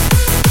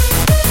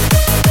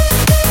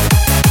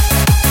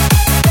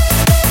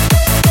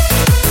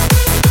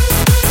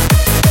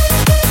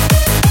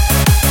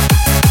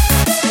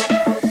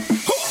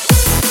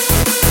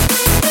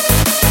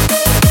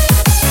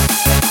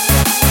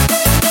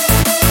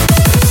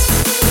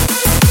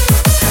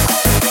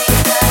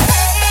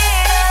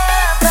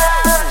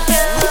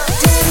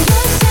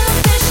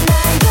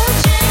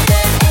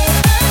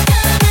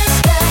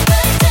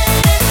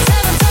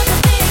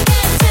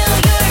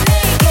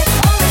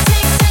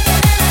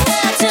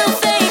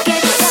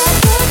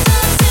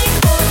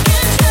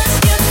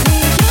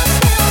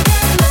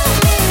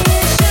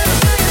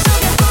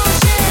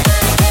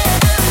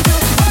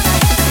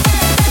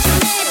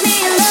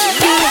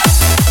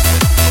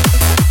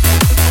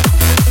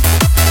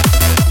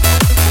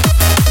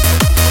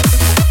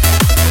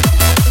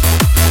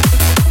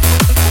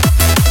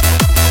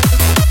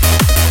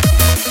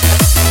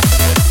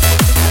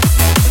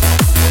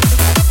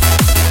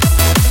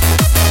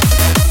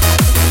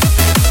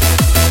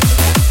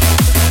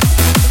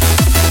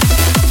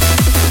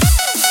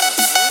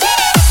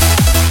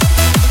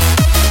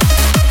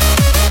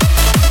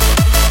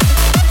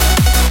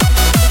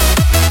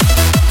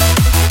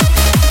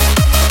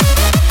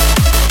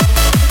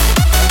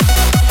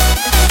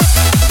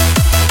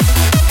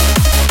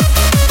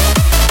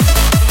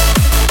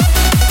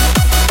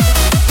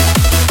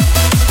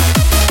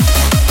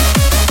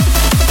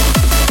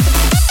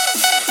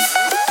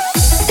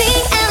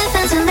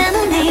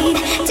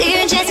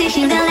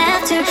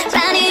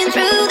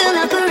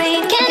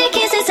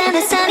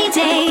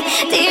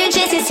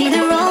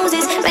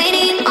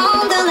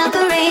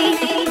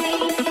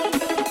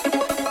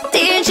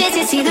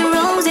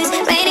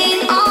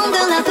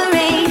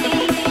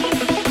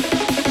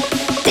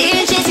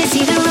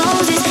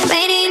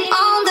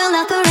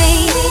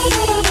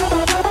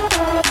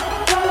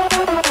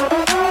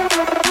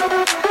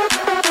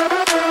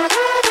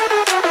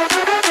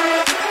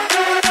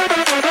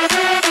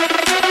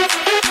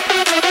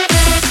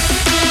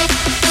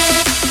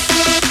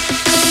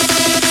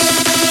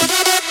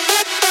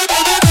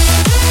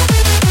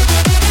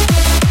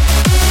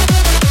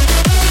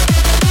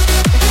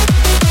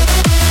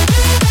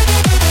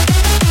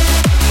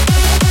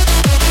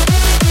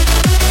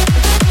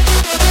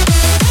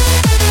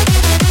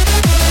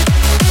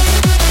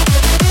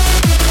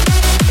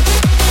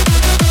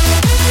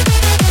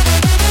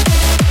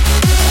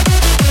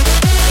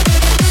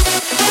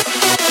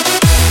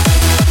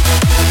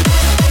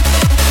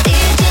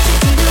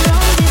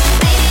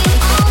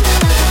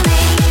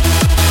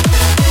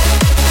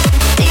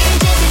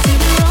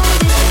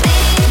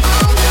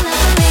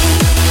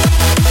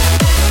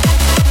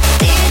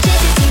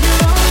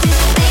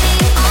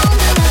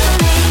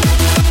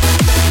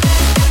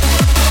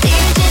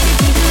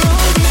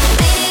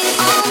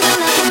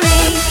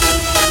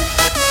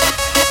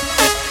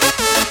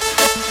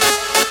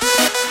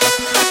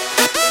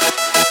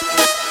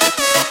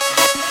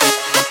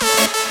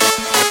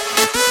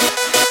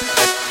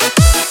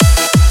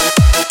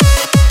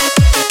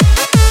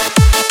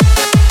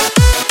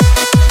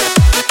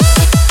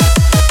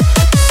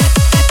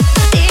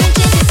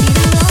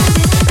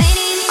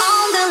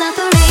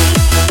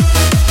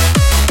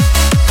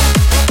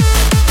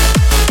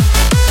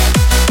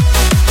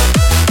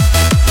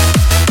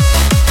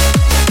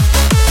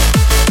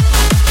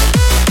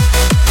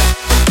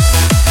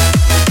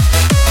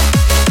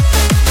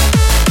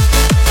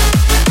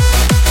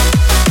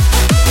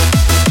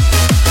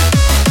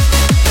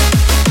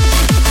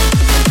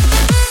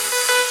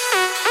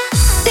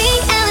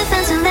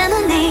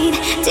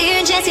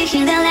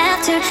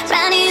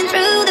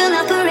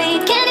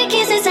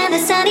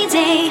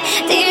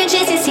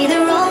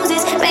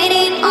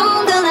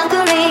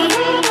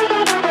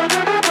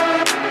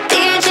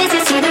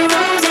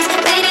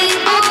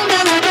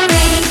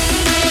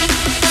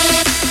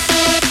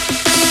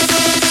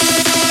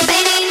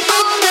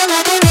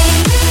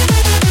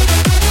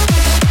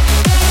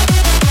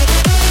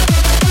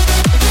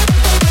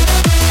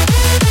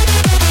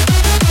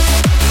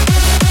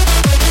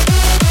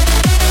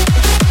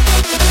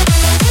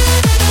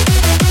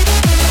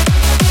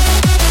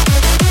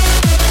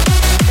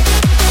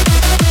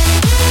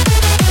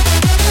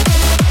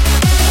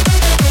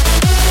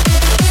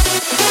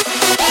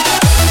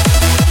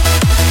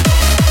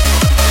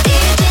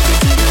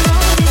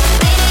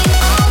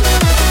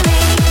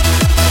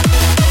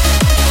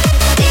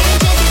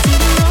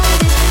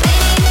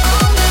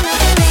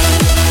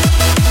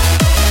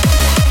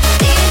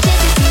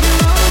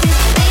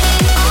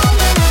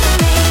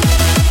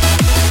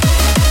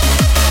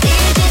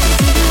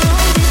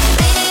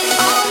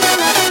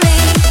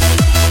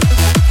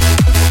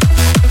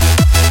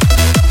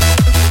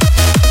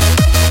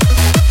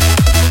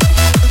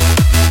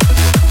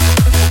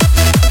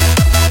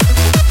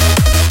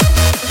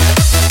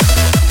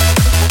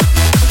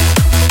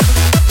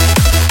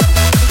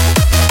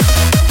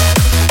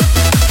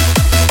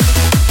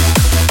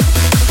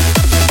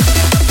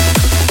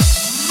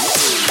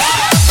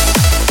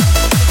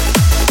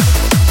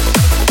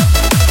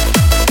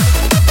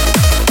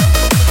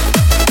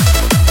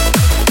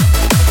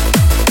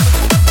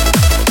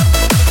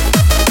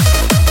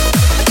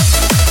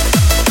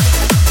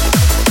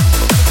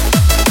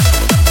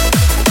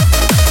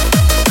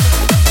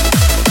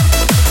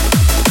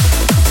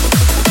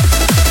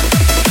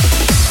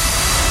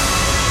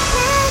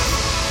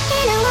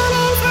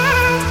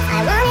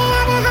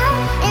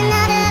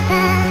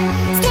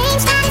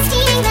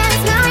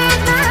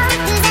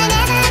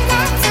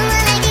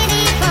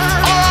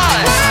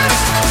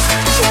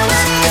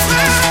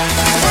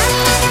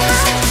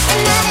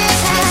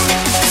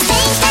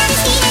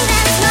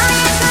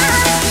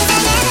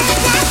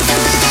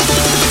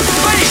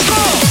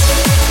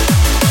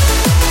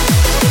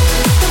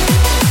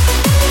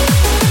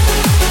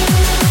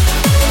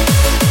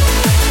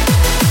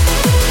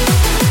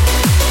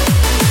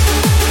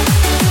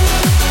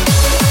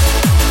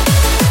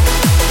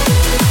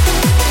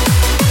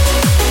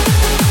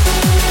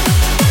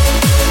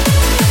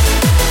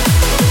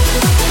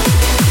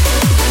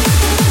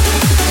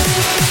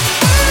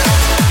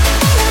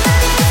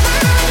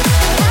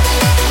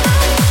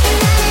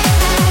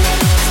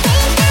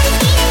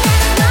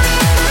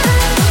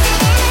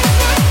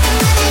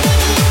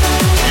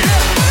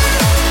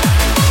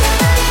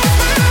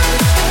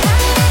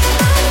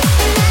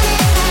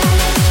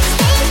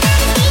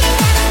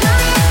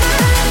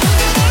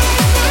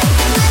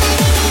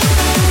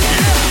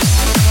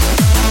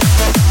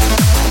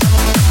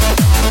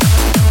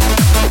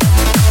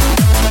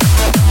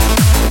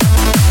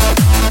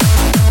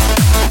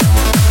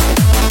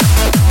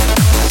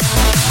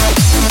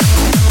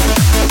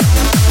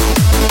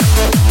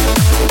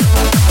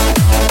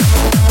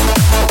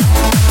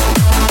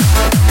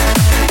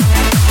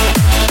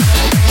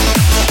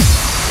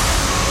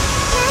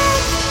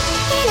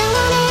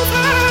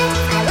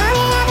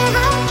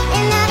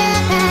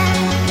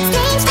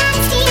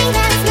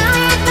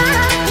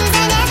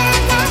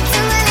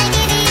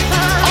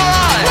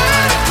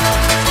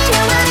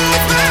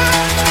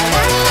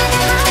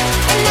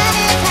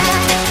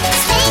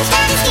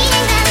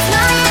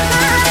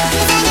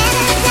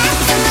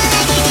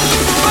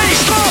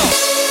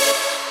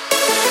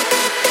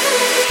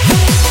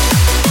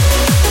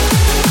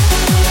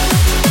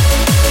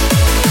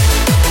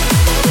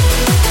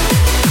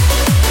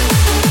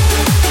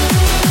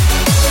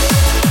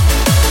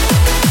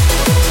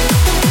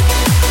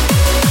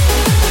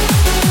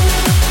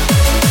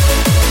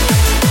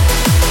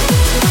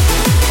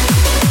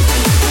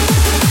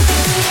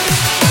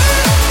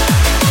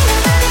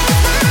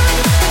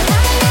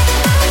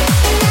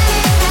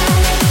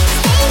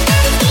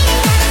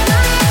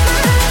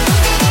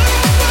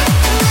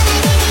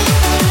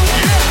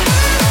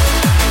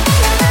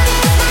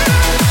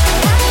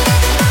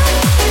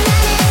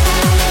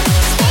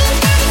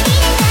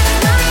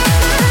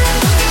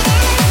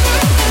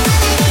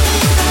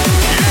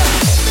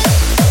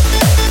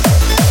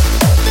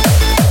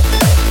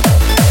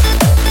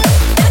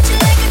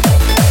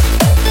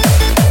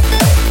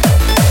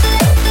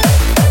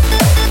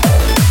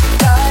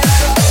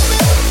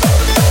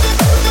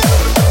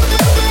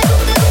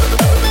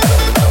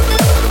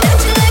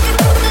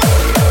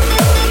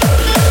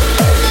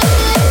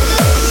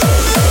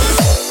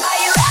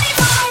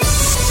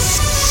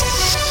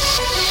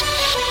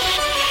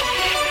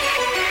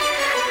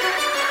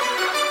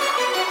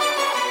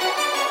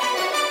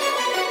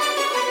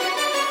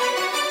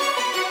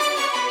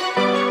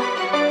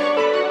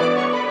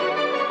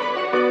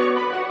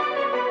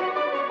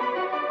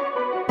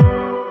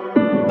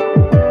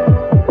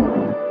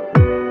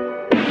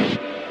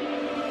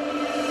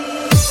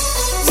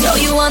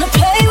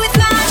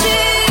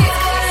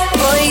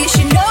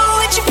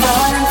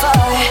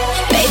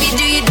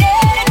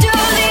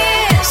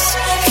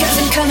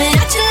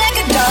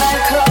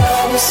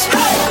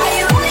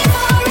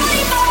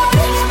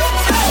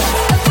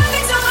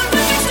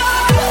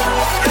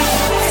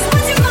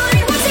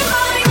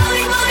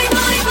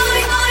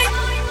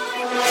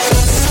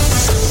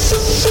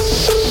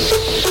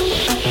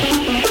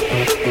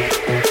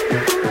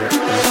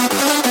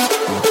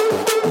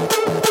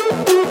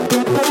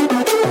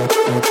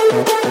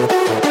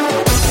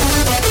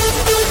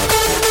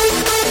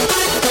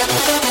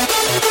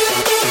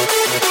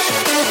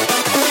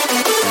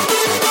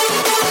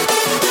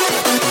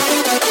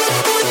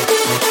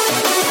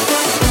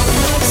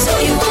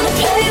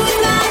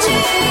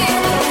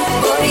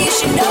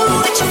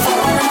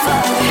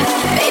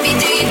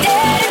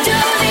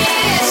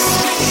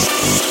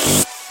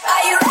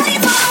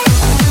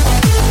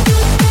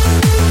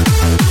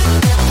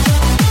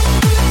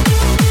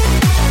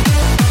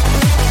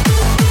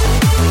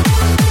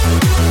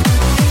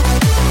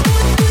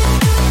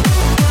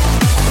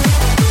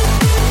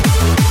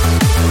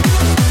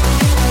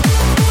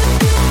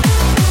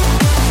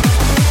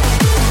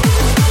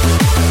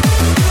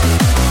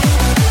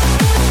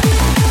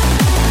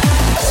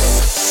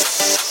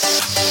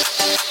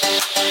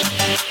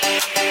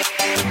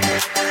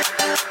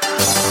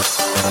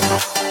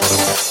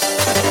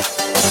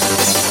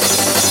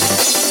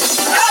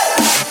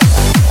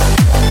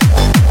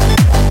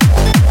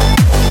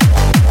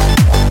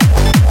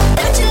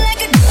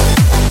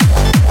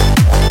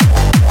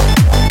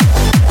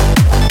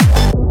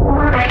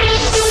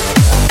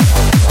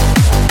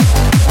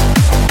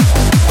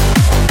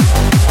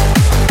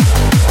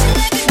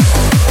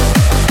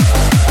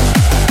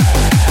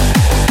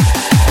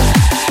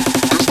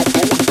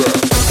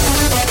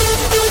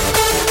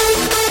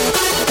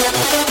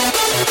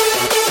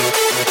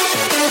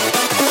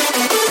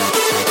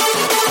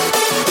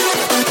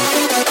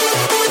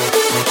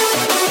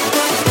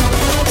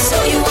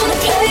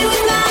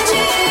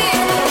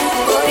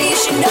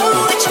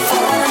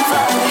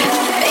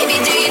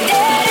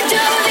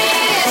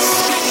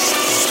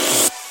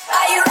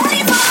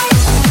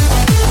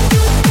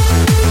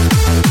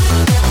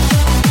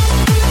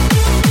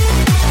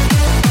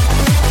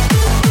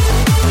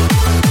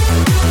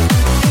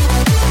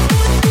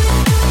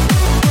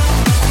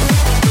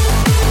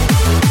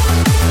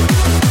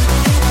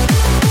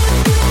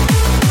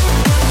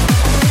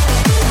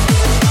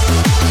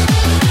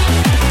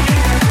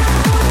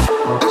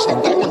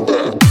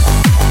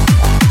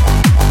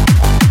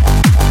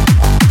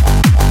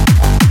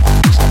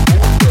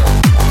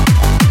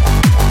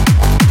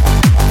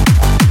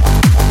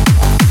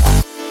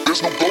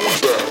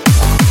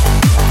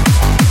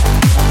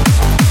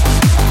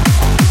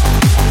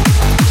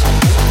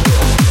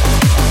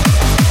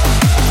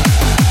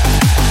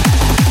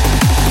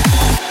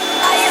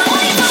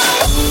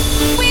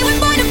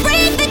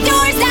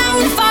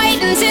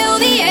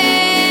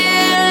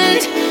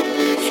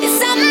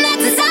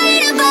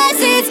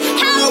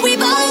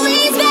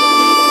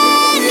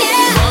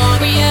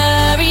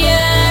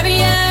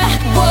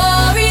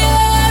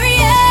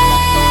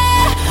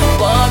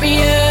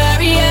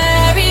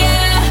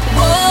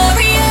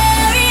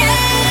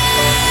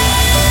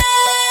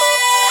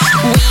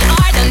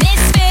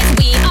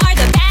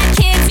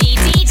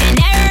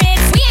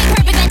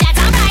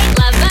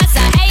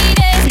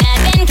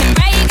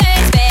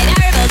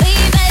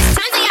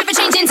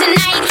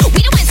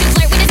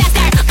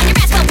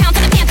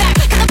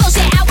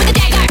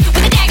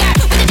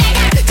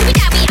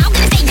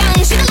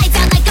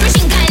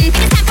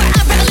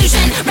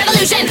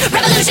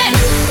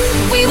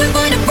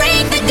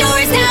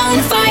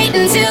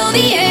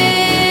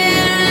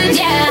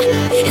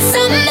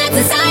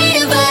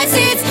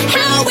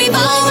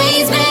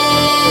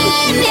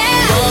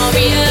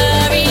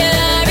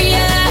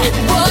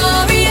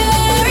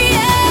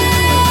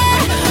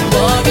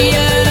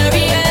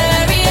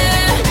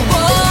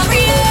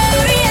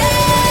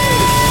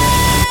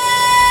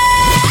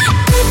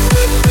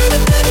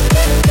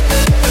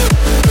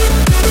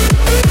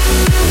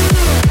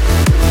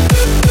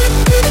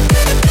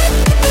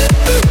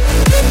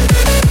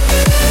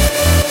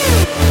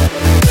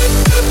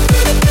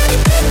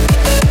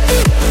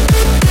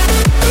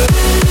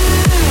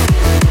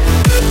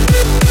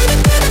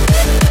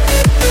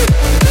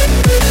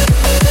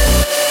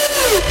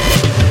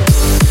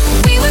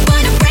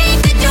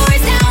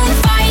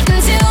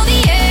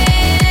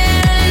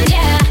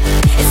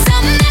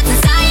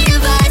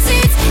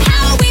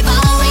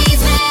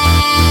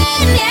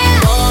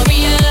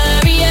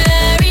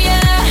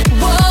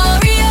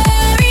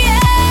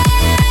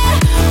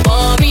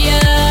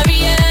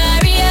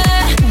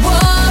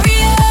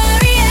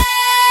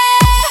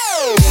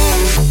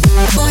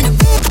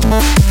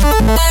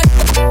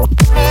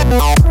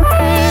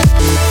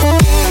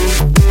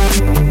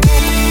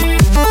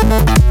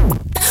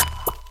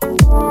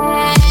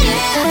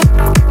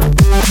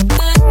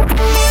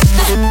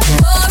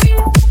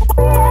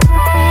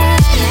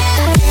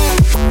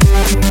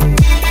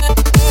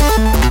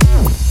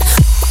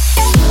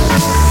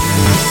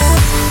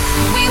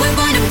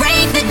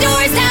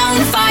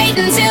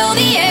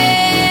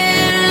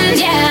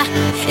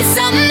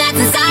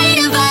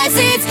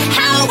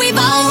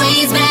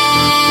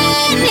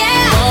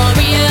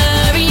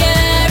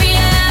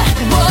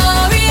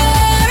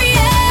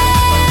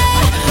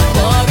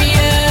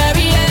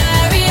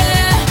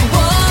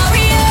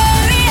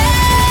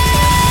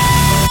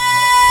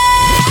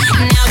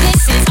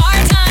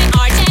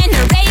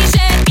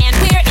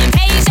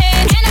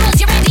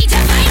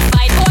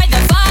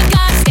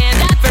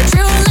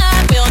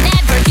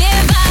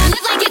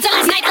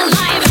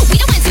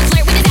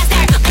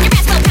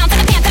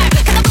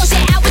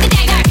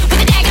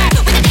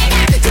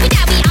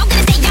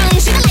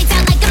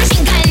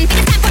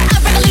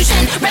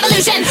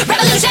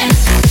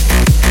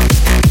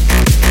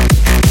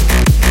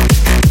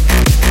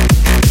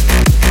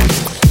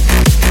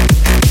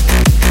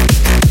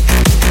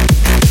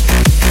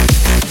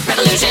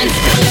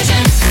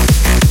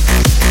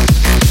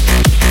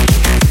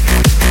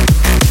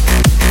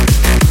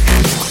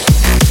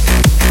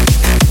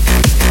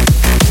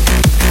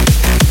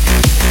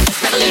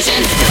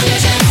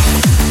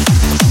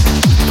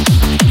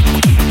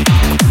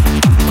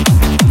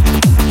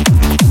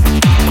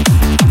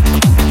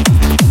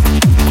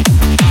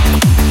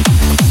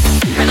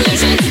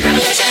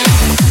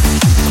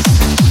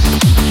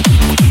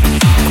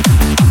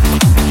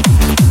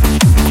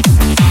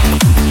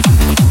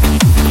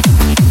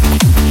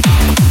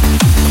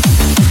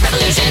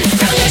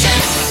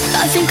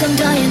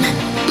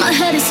 my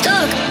head is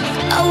stuck.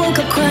 I woke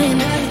up crying.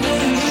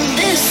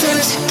 This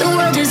sucks, the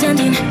world is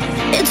ending.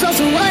 It's all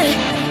for what?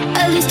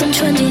 At least I'm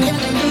trending.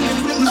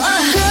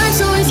 Our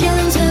parents always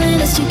yelling, telling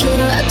us to get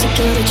our act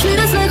together. Treat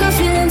us like our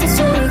feelings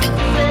are work.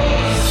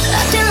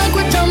 Acting like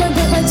we're dumb, but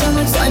like dumb,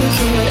 like fine,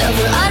 okay,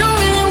 whatever. I don't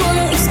really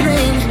wanna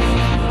explain.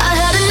 I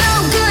had a no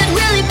good,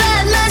 really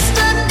bad, messed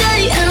up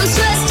day, and I'm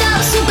stressed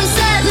out, super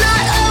sad,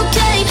 not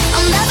okay.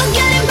 I'm never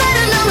getting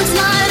better, no, it's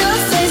not a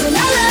phase, and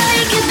I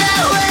like it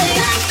that way.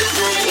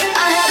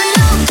 I had a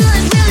no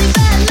good, really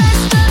bad,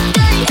 messed up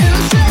day, and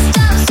I'm stressed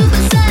out,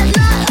 super sad,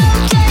 not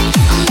okay.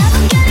 I'm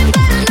never getting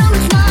better, no,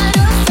 it's not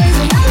a phase,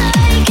 and I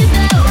like it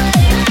that way.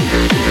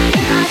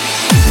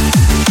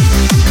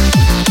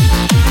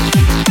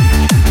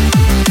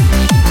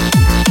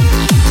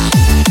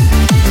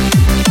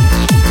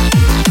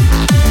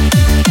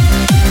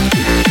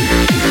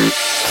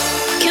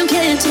 Can't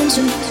pay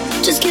attention,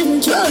 just give me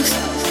drugs.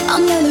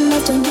 I'm learning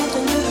nothing.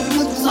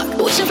 Fuck,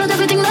 I wish I felt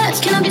everything less.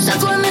 Can I be sad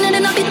for a minute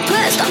and not be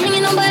depressed? I'm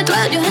hanging on by a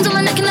thread. Your hands on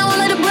my neck and now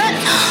I'm out of breath.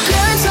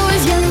 Parents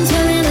always yelling,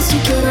 telling us to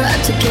get our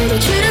act together.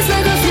 Treat us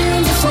like our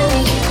feelings are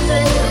fake.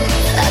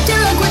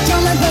 Acting like we're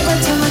dumb, like bad,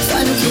 like dumb, like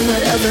fine, okay,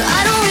 whatever.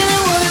 I don't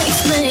really wanna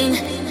explain.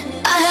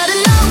 I had a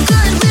no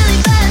good, really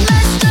bad,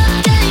 messed up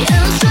day,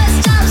 and I'm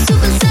stressed out,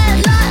 super sad,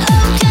 not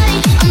okay.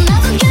 I'm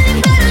never getting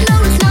better, no,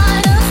 it's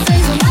not a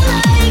phase, and I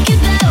like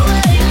it that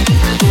way.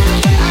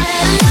 I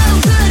had a no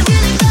good,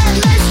 really bad,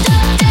 messed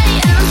up day,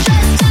 and I'm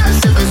stressed out,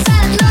 super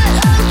sad, not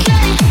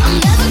okay. I'm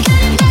never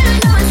getting better,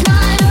 no, it's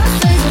not a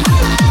phase, and I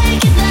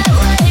like it that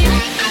way.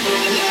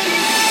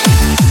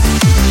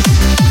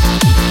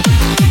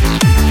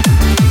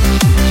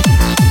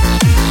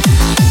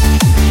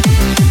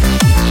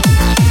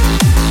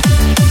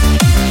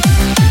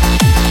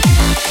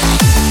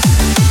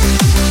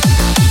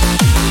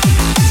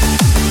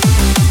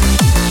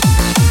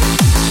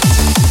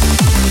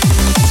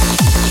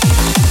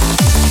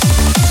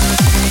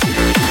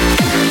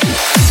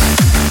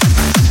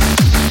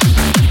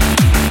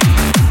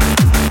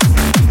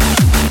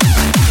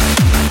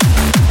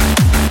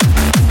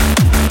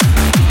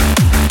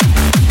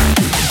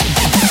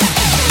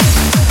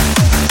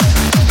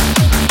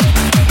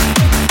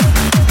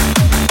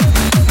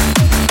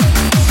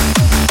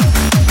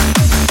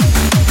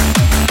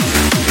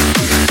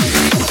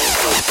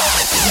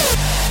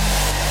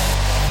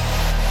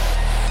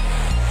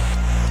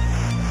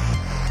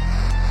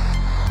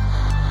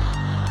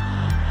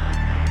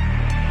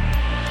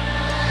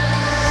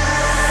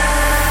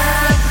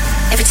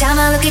 Every time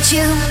I look at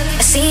you,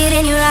 I see it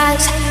in your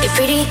eyes. You're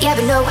pretty, yeah,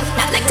 but no,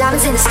 not like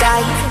diamonds in the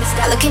sky.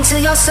 I look into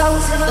your soul,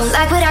 don't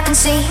like what I can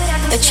see,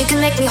 but you can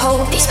make me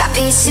whole. These bad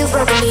pieces, you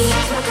broken me.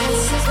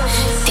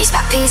 These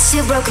bad pieces,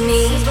 you broken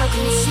me.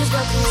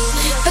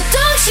 But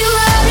don't you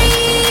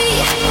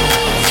worry,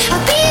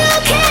 I'll be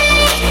okay,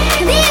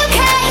 be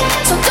okay.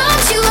 So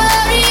don't you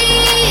worry,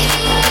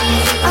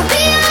 I'll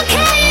be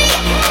okay,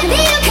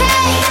 be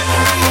okay.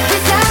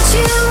 Without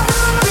you,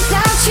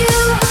 without you,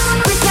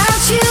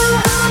 without you,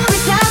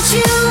 without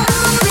you,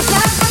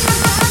 without.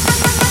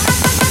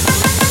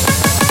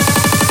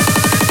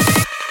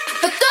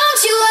 But don't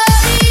you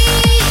worry,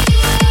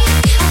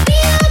 I'll be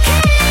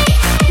okay,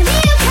 be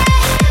okay.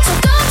 So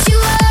don't you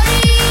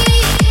worry,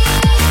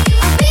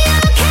 I'll be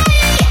okay,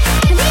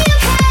 be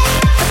okay.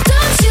 But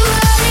don't you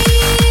worry,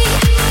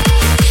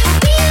 I'll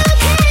be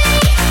okay,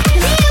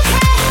 be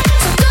okay.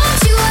 So don't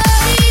you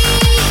worry,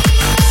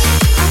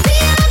 I'll be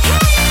okay, be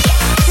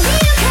okay.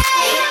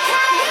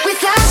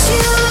 Without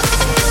you.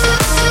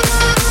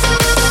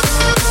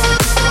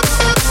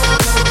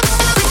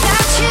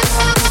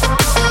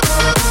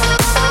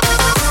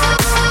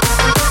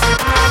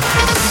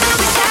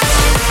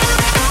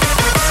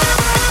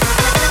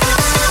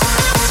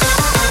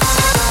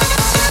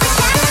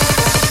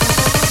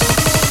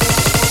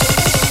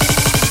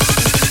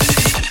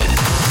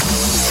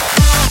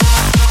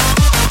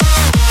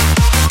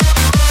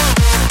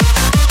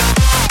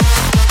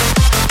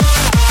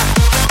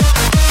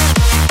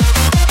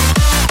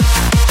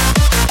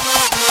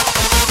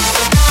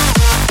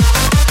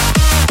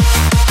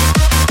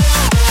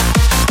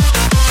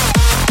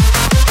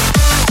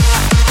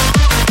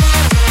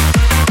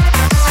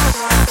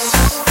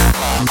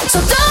 So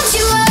don't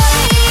you worry,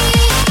 I'll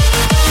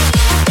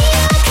be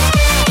okay,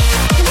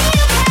 be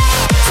okay.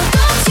 So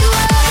don't you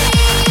worry,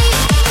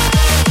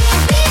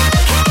 I'll be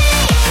okay,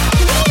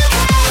 be okay.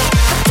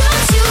 But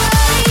don't you worry,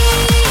 I'll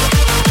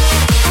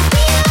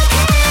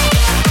be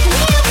okay,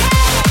 be okay. So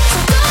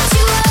don't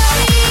you worry,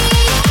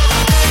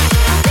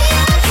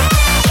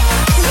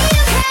 I'll be okay,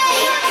 be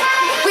okay.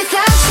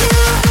 Without you.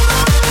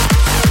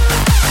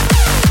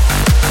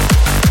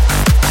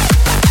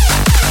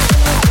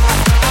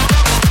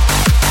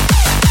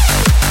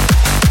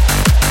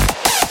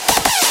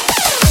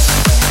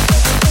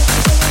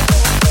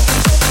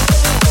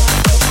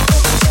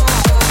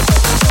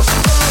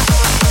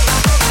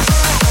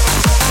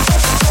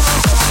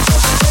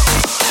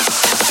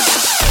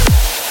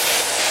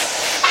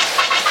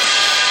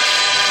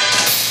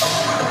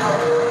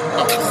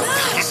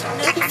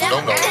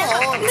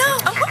 No,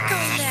 I'm not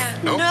going there.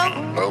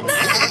 No.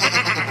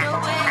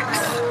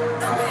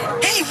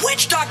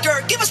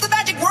 Give us the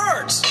magic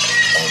words.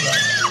 All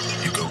right.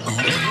 You go ooh,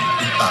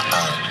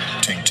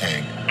 ting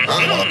tang,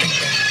 walla walla bing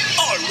bang.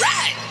 All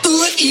right.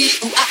 Ooh ee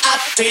ooh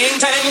ting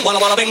tang, walla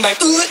walla bing bang.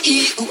 Ooh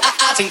ee ooh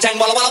ting tang,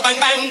 walla walla bang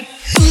bang. Ooh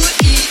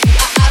ee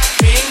ooh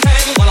ting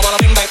tang, walla walla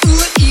bing bang.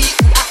 Ooh ee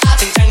ooh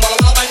ting tang, walla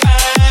walla bang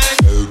bang.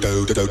 Do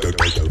do do do do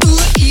do. Ooh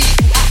ee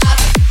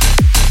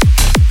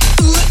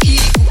ooh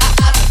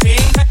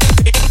ting tang,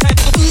 ting tang.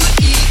 Ooh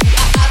ee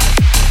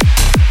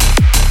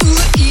ooh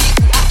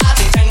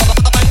ting tang, walla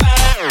walla bang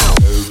bang.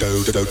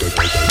 Do do do do do.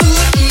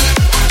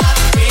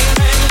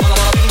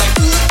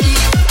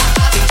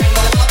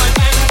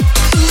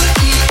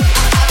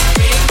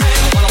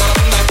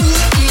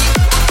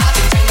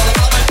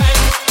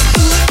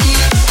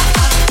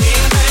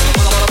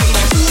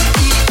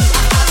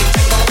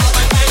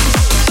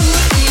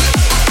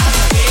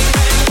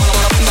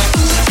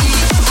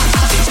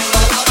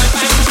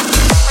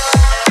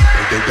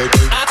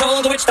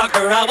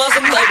 I was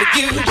in love with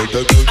you.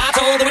 I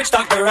told the witch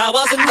doctor I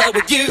was in love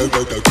with you.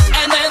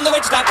 And then the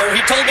witch doctor,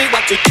 he told me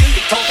what to do.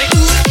 He told me,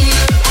 ooh, ee,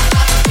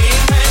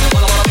 bing, bang,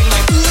 walla, walla, bing,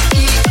 bang. Ooh,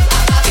 ee,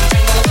 bing,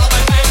 bang, walla, walla,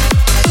 bang, bang.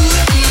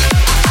 Ooh, ee,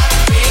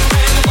 bing,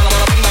 bang, walla, walla,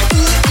 bing, bang.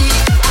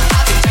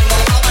 Ooh, ee,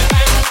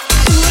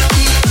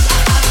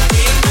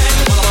 bing, bang,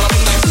 walla, walla,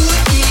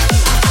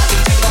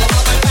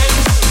 bang, bang.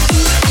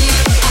 Ooh,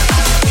 ee,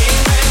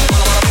 bing, bang, walla, walla, bing, bang. Ooh, ee, bing, bang, walla,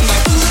 walla, bang,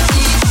 bang. Ooh,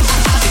 ee,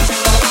 bing, bang, walla,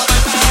 walla,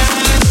 bing, bang.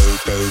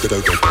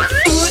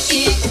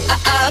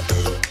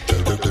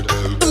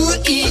 Ooh,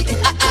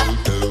 ee,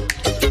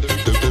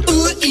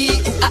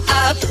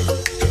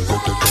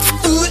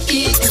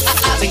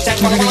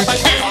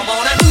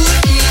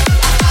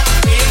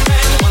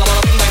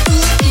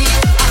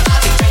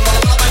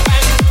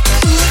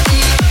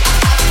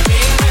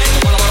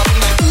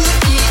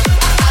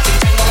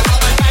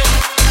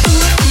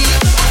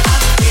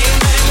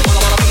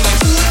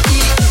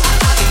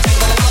 bang,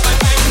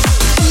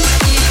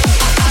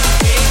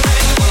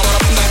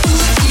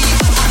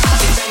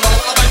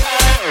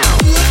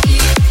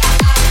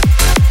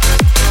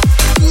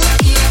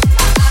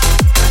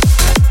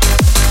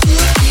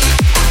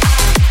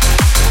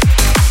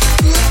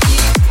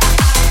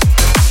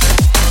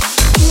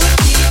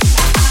 walla,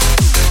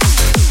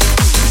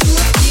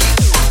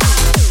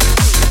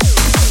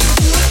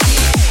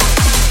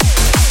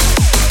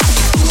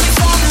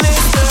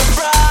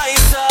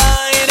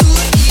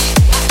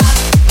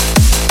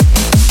 bang,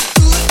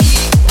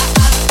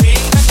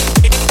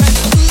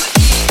 bang.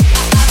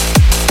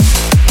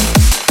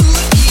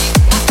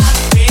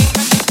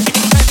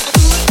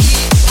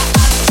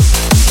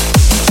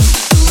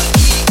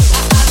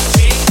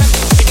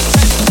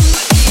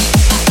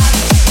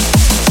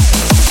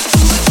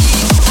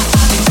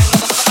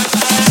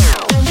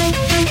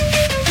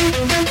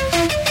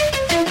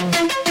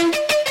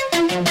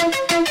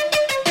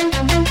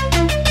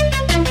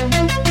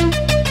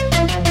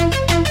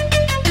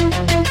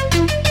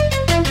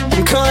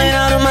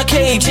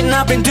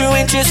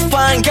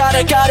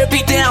 Gotta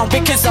be down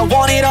because I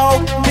want it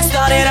all. It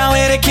started out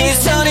with a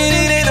kiss, how did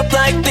it end up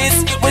like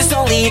this? It was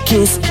only a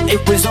kiss,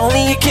 it was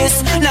only a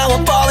kiss. Now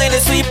I'm falling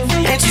asleep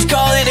and she's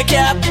calling a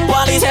cab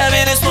while he's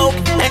having a smoke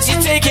and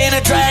she's taking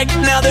a drag.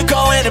 Now they're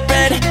going to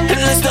bed and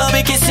the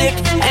stomach is sick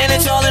and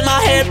it's all in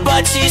my head,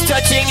 but she's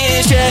touching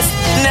his chest.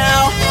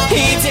 Now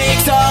he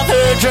takes off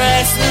her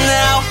dress.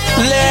 Now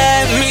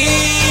let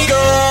me go.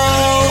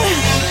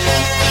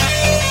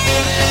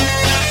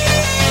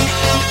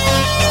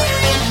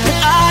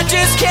 I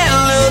just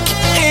can't look,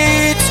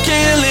 it's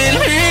killing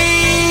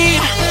me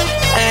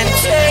and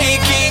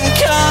taking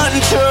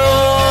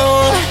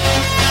control.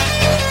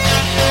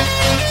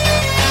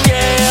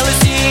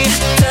 Jealousy,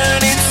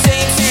 turning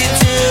saints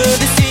into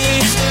the sea,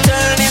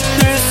 turning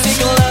through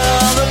sick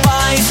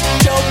lullabies,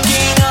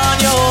 choking on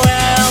your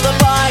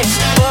alibi.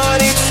 But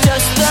it's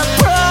just the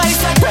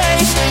price I pay.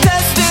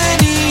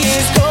 Destiny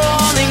is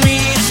calling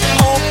me.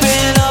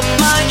 Open up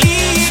my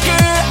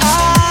eager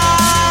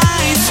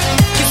eyes,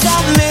 'cause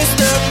I'm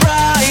Mr.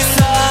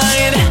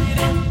 Brightside.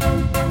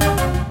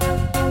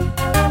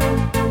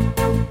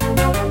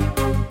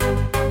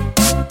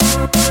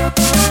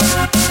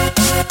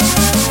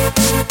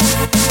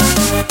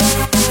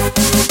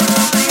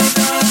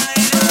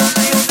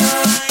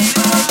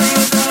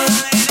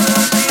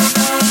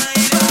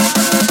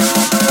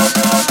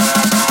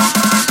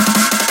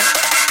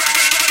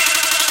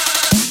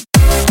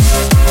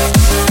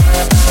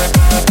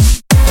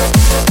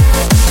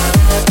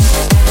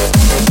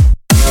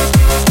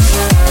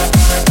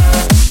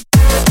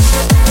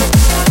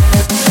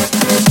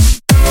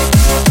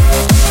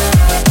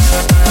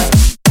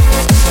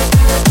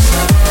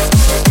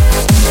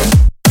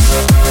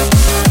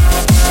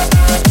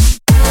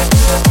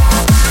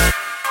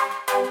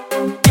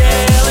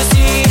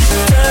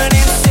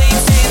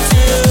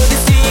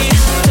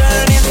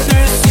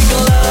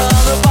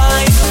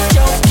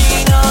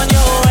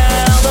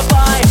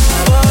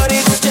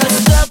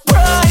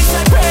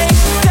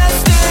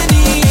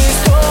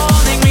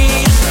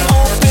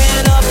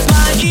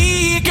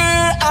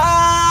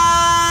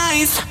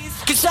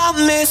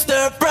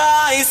 Mr.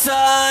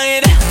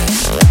 Brightside.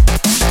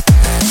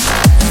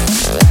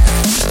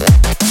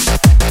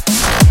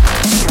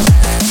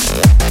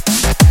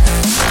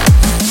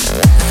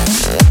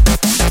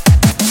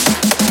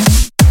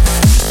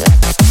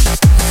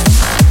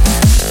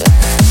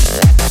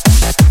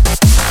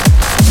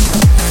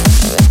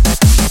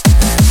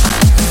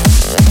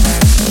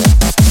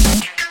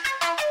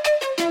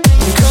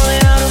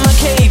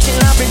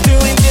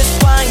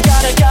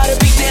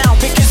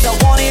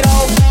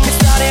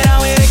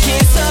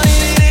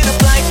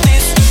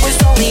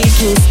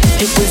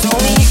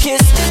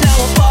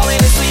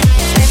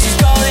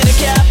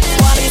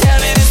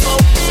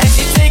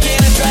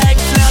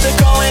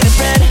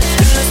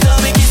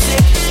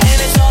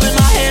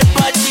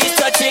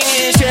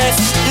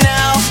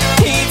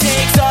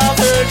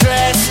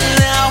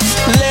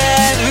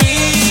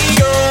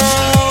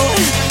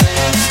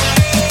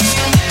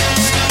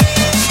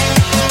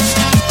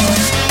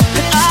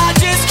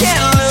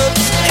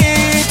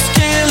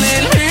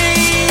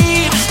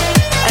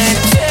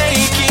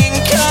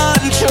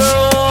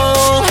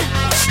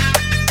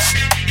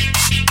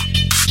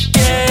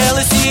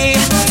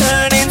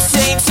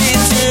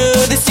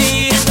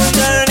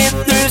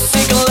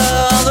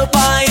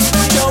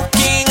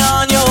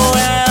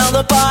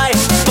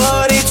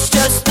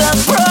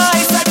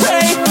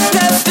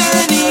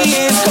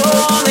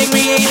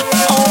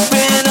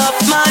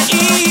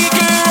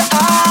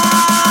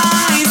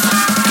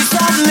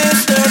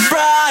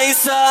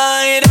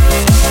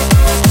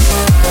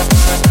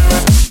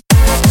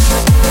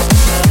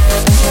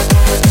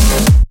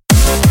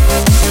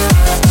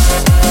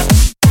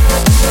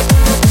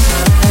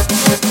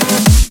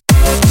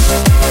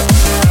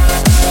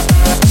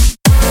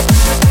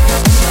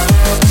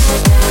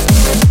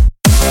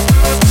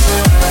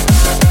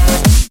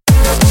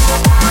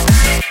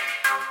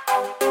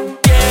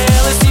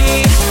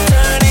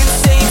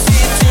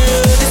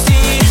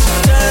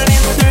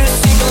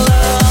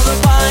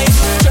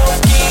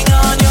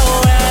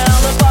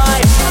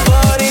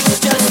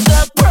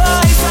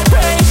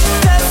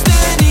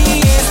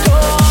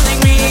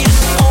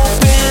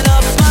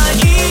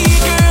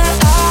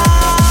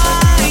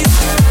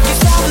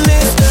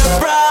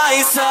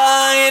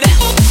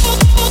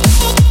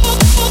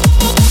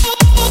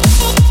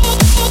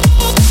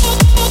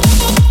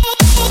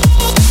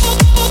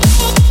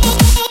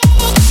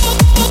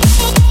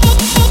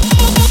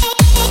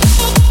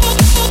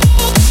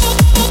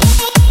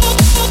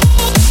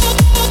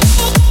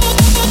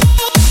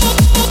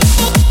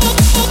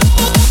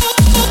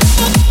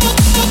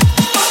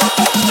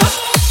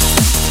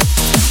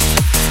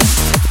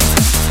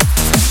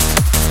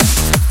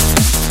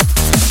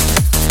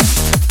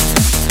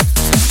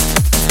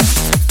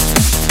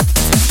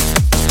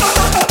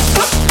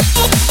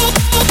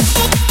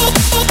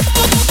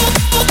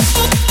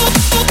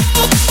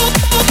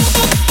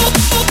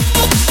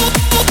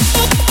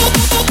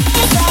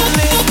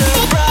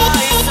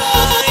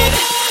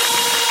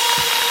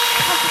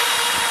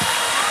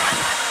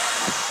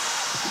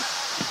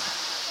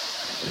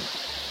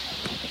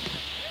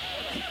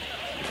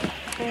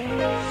 Most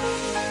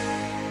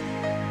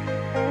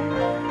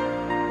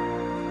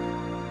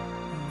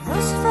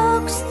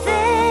folks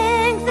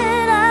think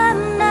that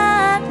I'm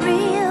not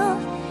real,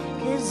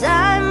 'cause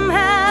I'm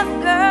half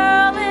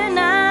girl and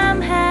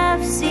I'm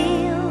half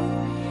seal.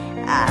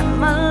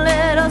 I'm a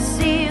little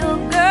seal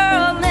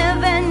girl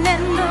living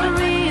in the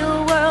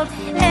real world,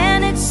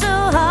 and it's so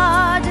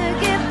hard to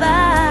get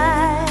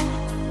by,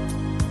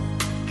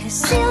 'cause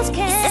seals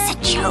can't. Is this a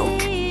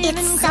joke?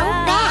 It's so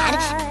bad.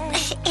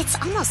 It's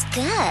almost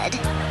good.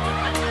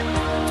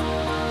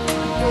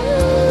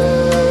 Yeah.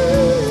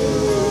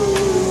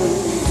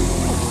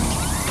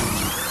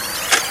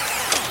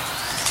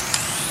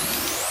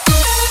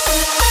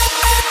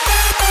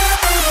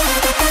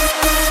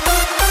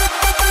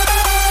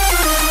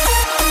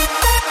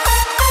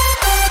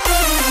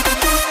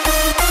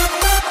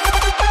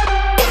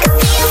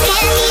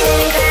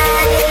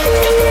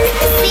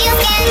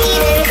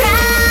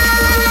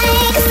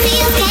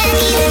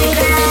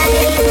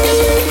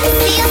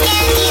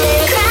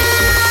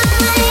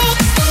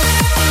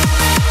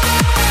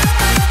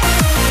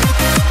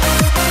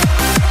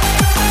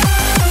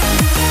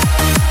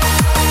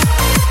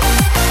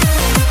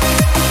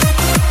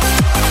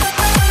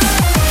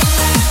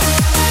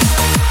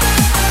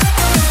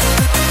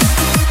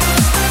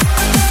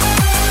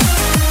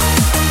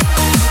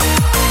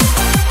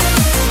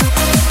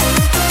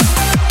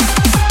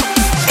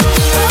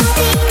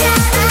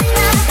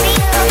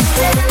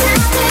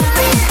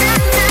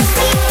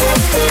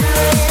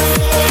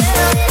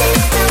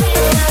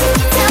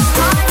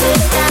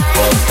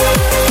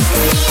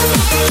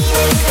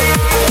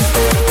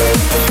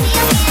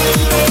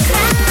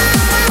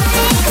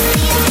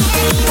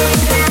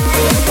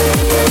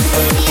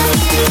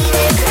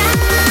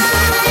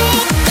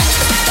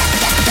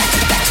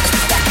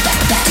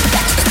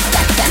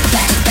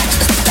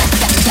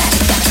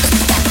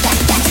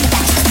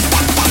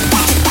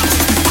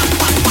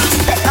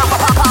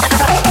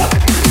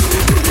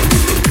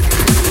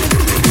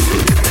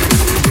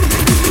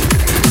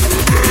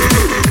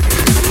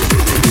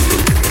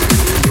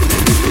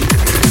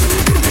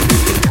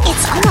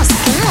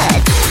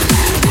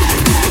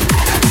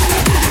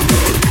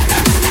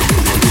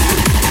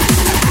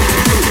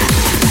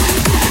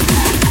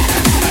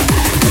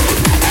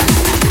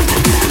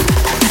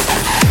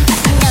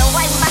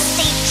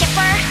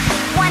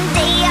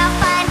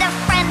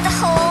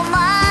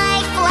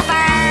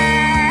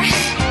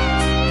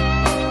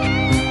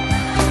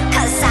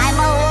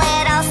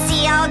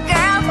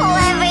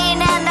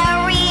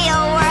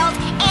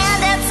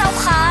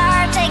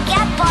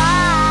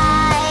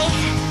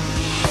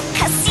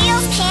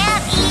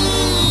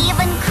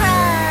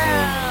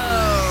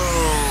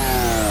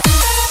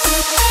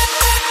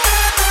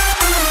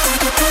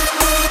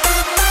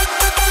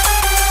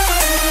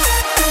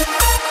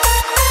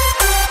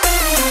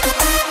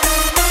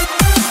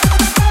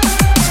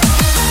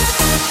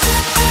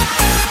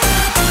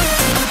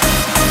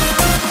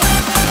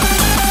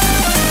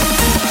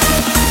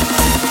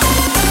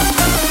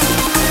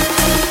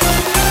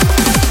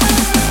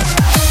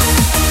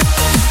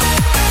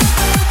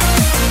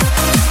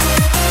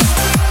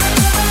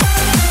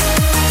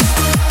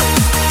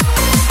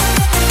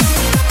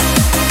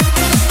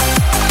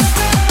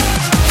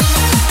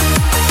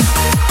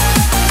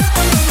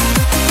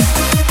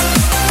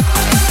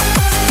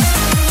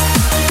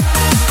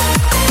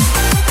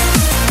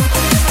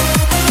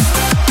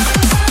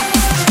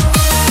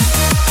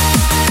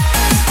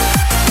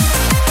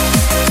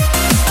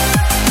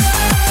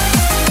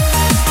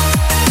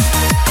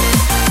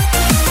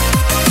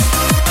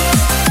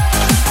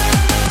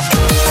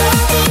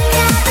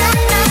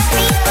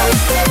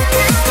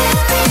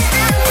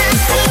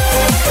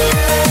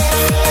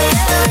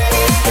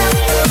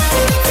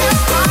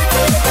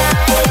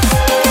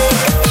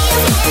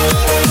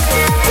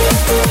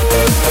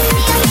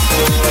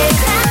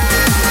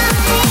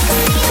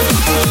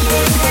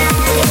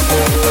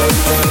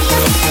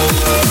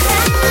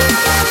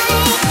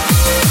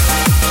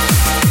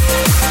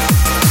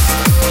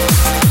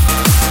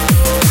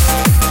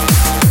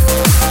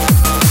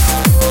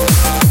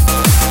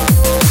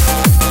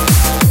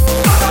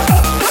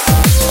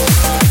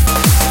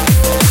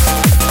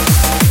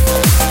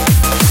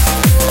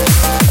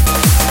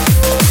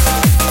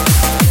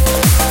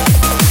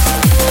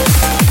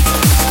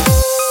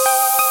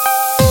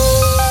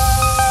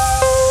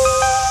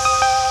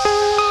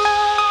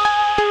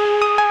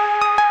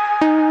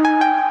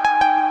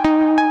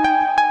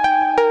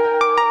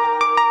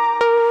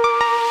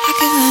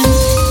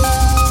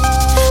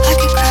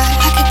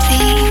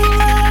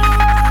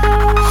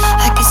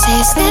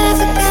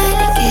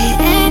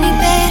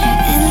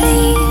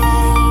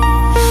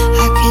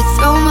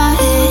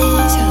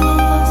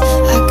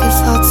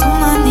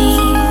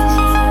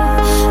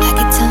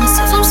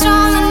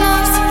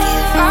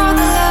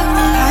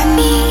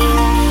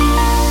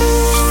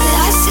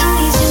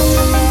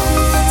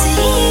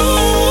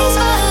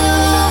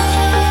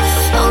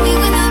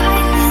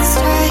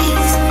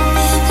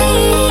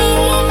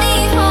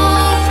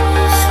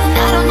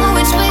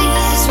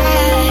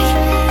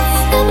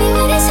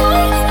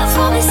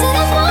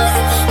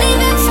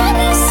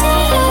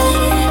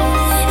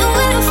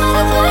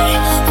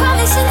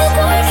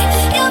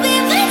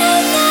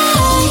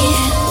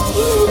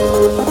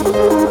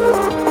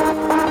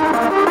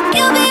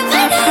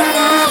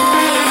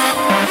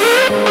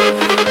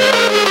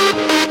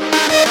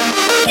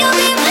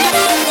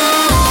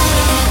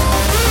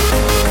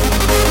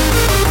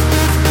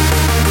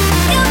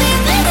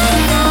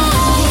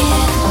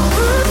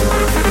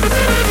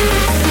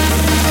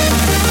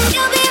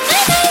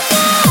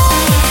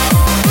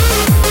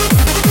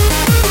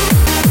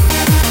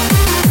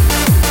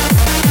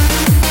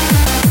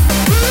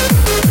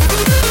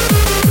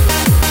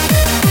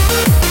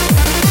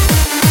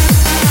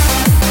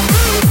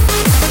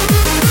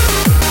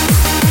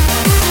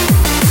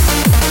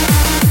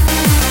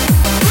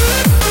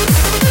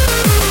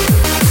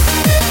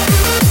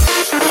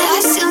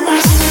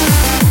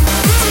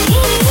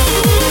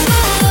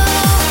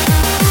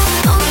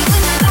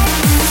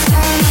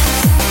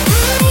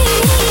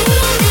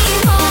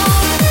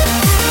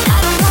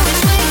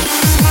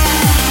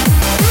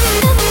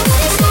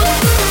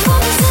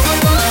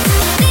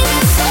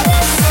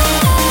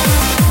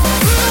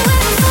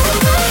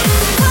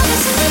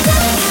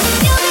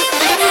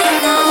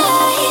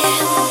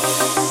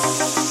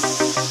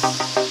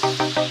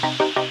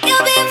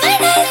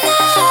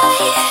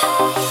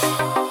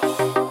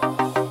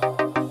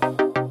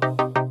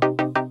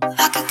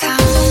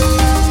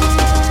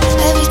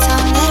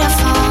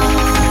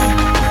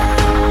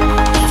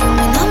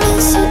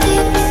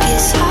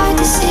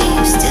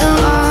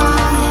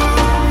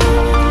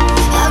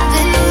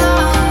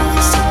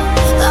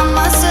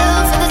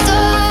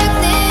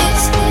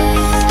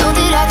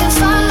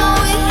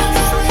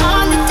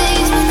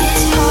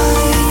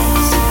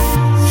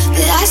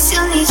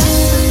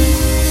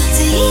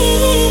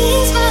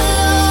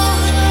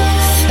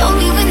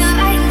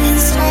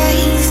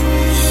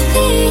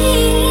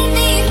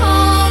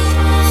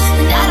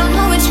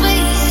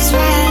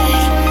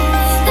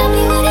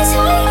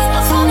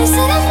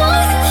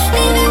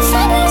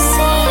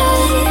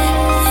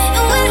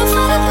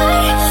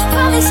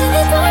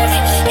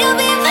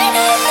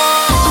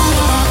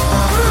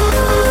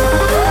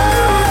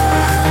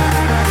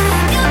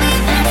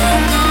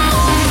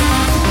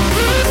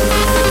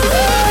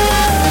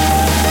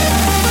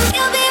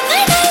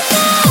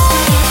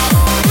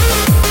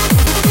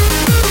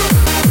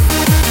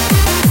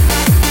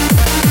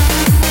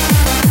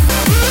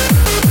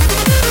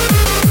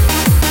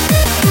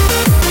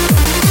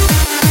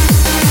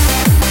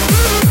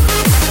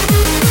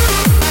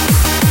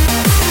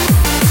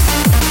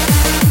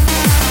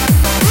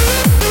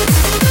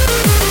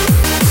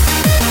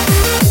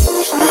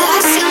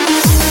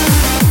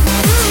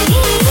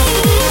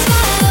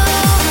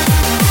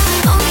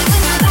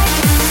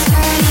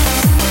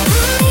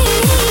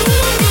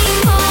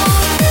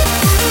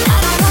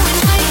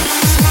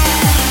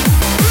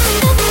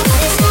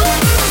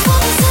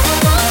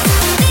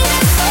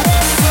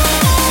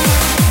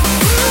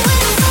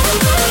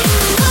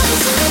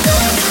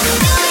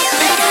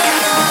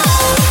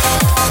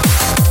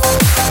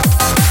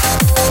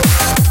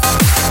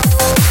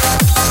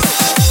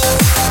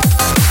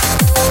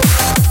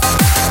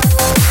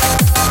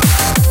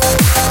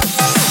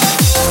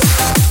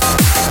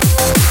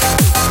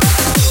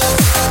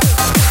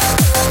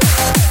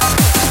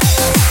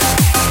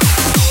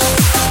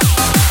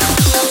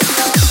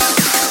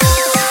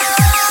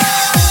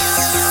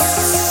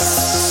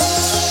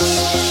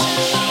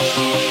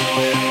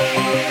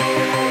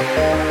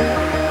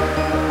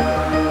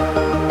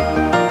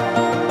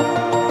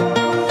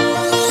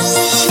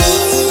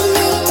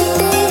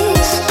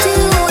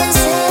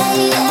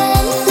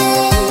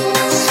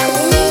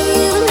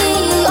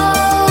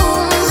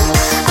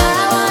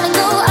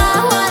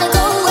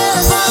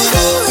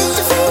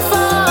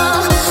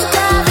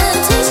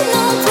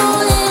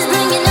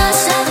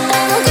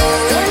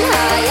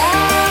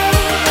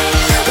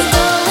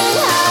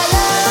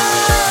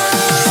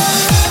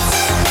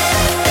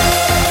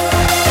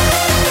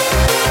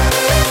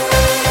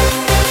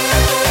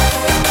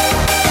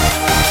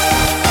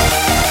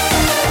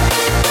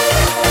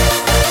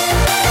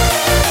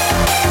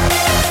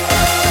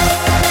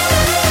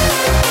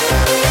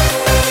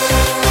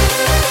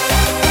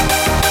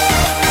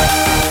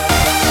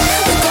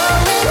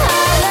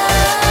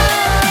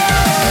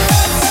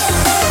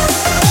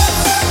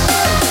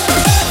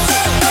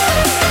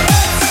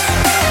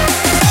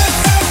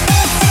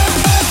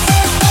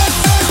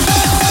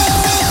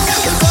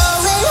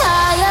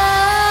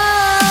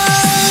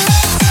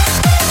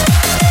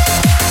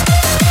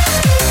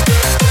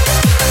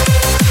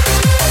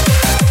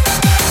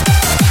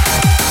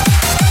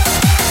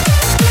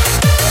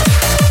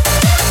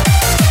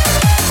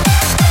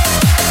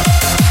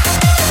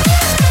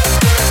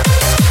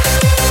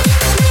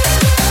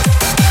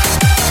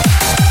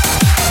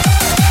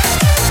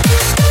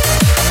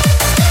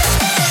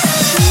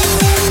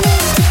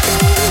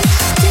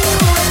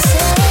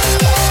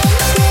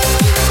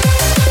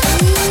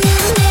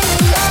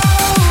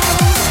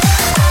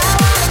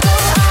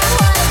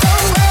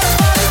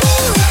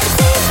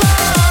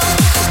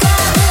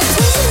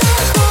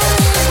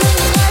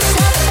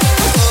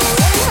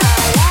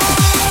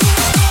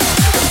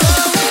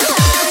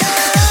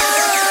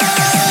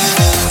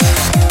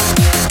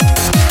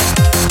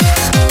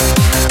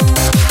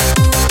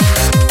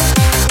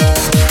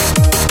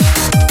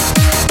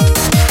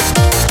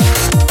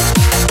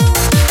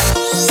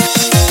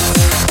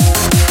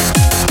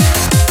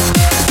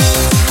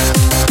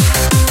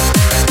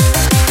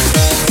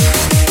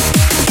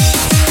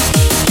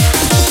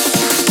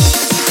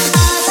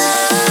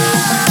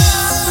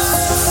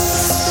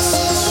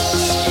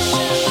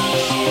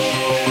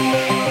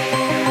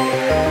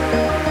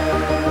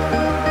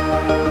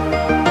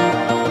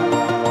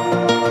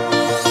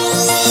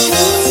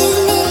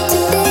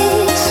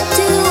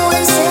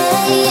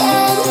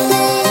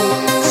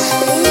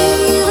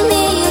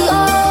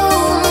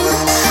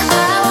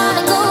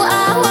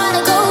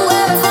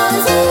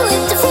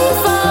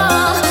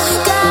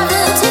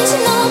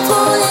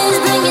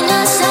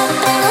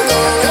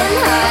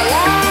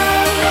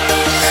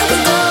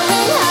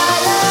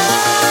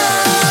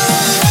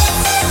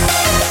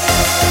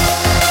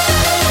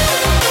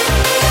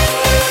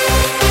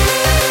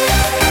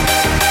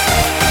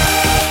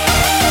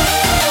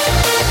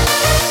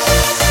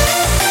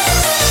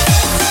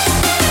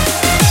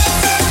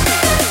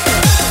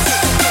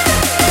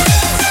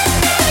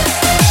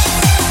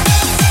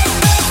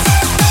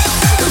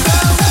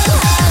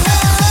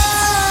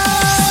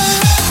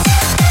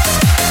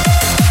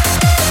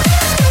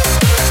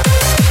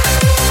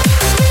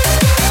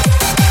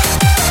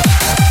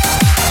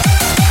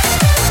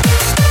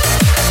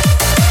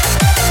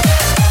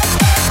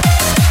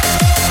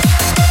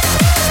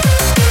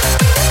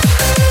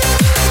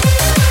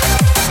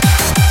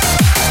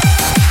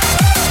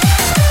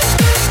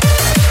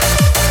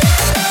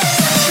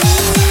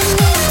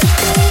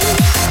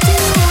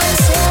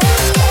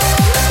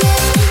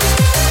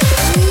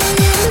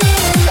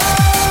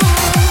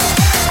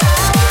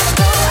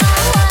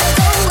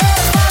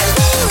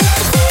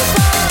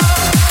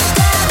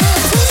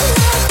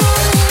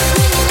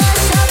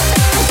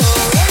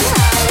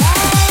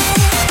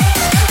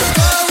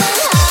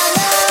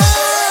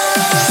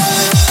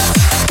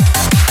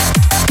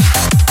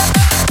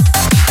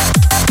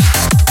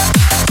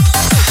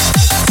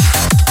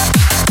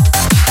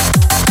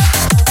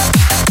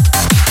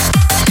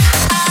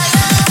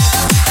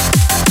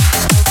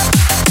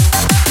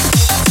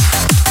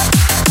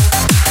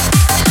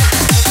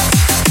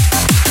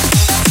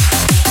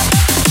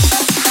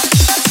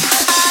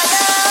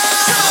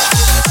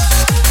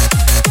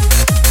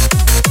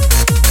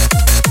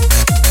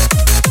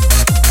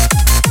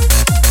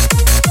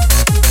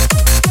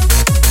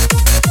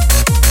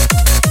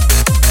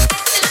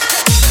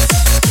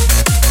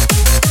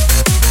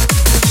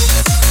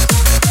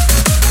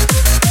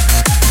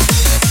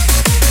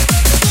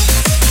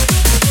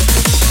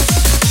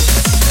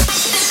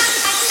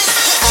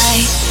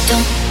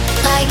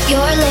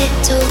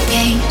 little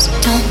games.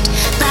 Don't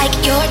like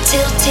your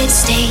tilted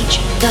stage.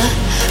 The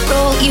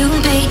role you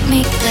made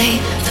me play,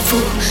 the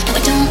fool. No,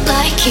 I don't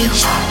like you.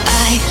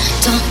 I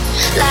don't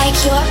like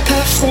your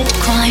perfect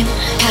crime.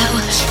 How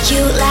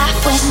you laugh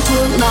when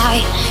you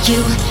lie.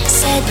 You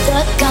said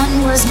the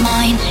gun was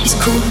mine. It's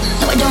cool.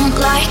 No, I don't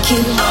like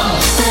you.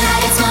 But I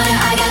got smarter,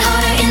 I got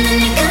harder in the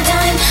nick of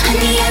time.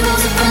 Honey, I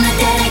rose up from the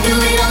dead, I do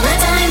it all the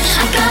time.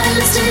 I got a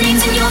list of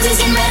names and yours is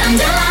in red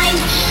underlined.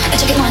 I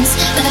check it once,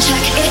 then I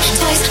check it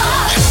twice.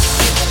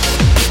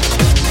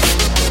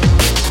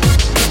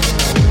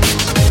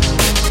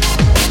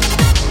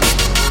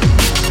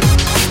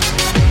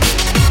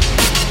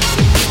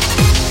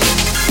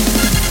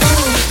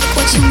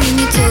 What you made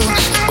me do,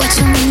 what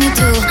you made me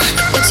do,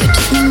 what you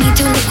just made me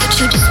do, look what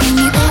you just made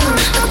me do.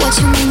 Look what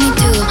you made me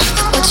do,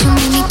 what you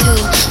made me do,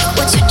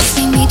 what you just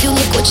made me do,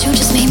 look what you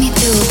just made me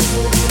do.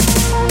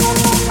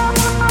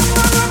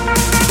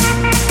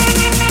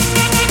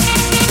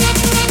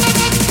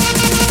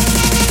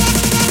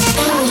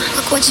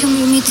 Look what you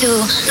made me do,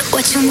 look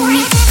what you made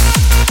me do.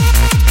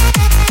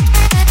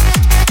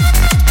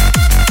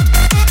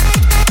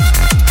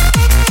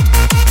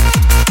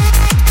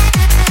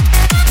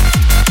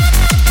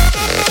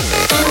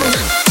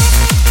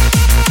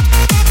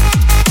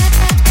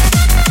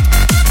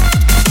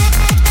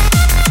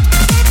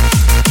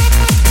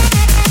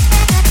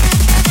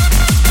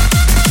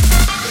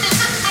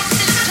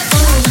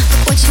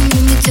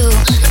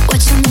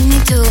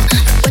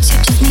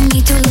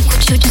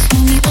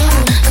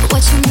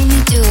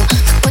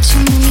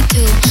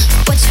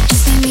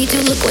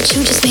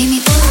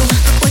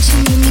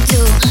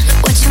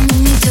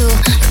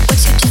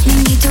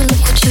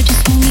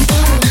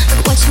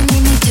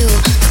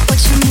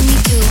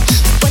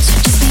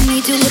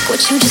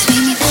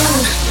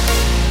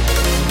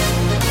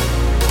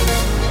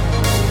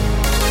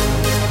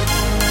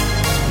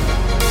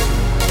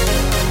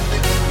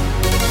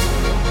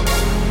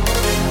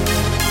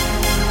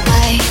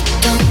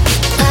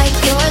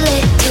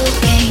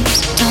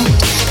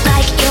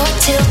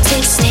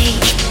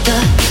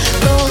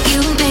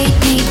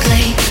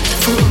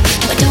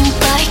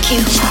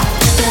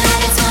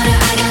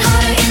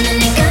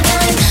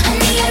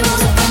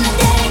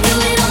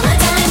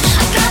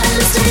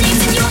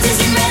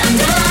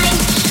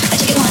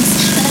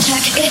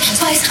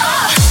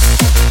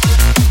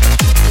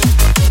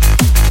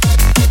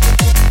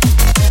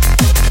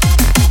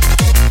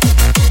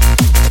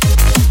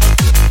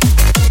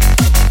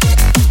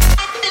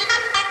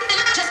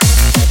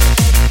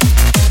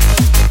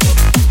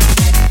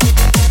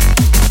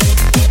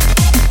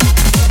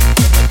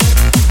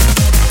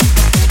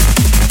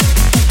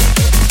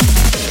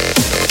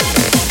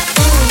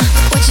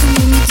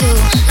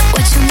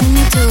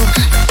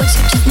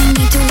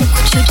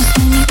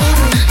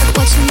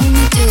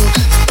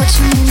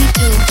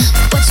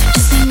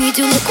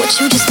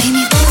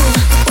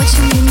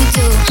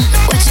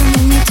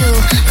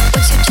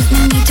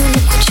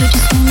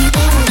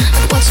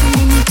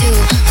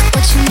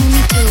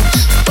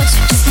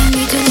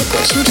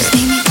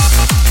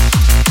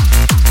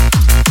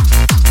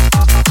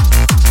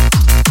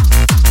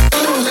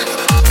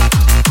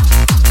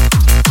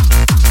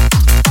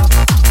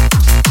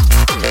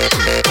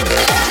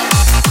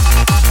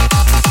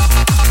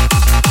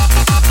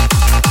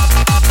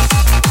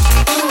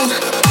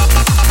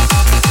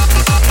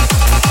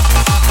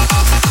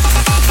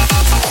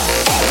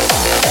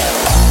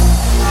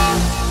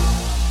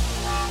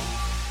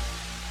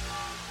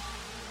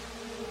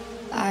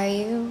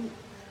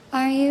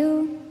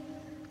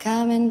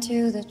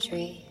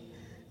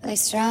 They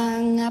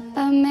strung up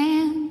a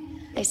man,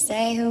 they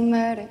say, who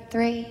murdered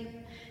 3.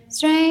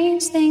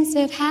 Strange things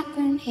did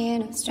happen here,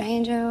 no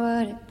stranger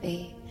would it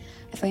be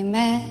if we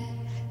met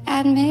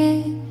at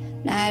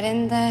midnight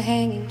in the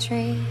hanging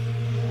tree.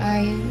 Are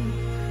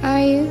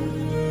you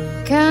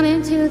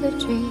coming to the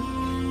tree?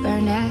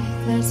 Burn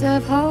necklace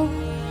of hope,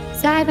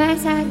 side by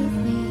side with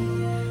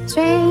me.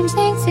 Strange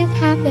things did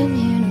happen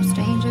here, no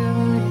stranger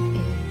would it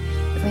be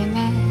if we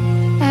met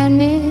at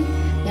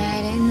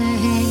midnight in the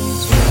hanging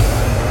tree.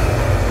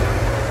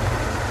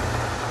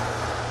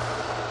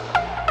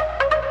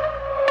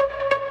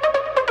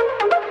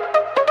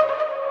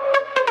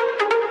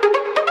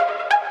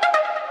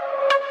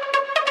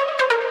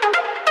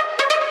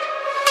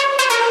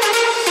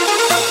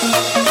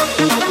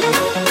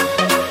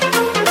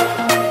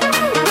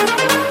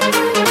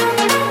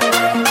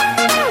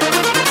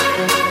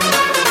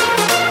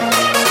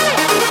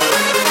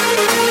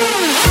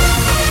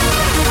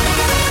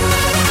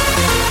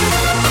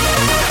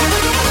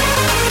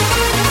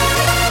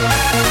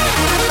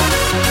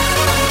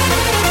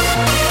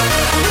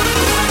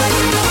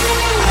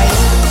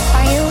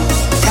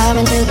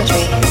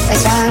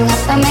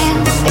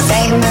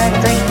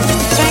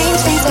 Strange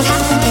things that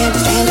happen here, the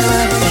stranger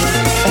would be.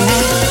 For me,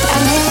 I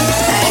knew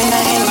that in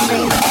the hanging tree.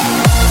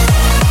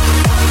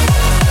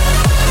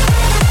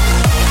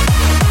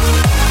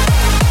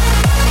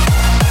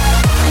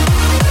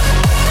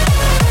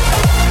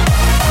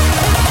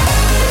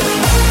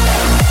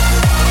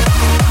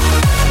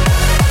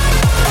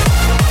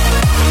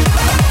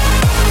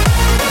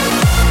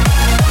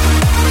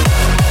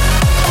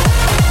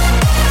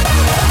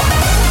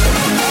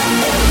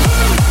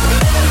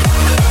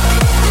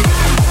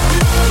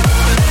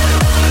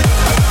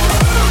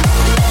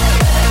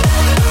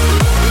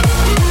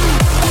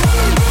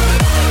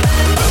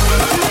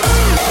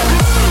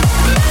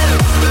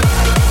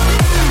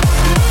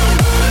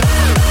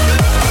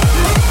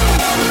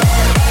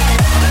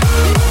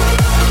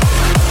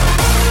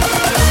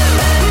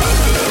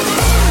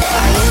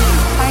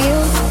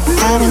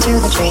 into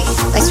the tree.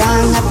 They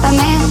strung up a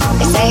man,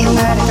 they say who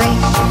murdered three.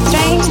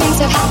 Strange things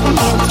have happened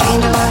in a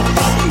stranger would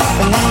be. If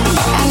we met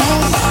at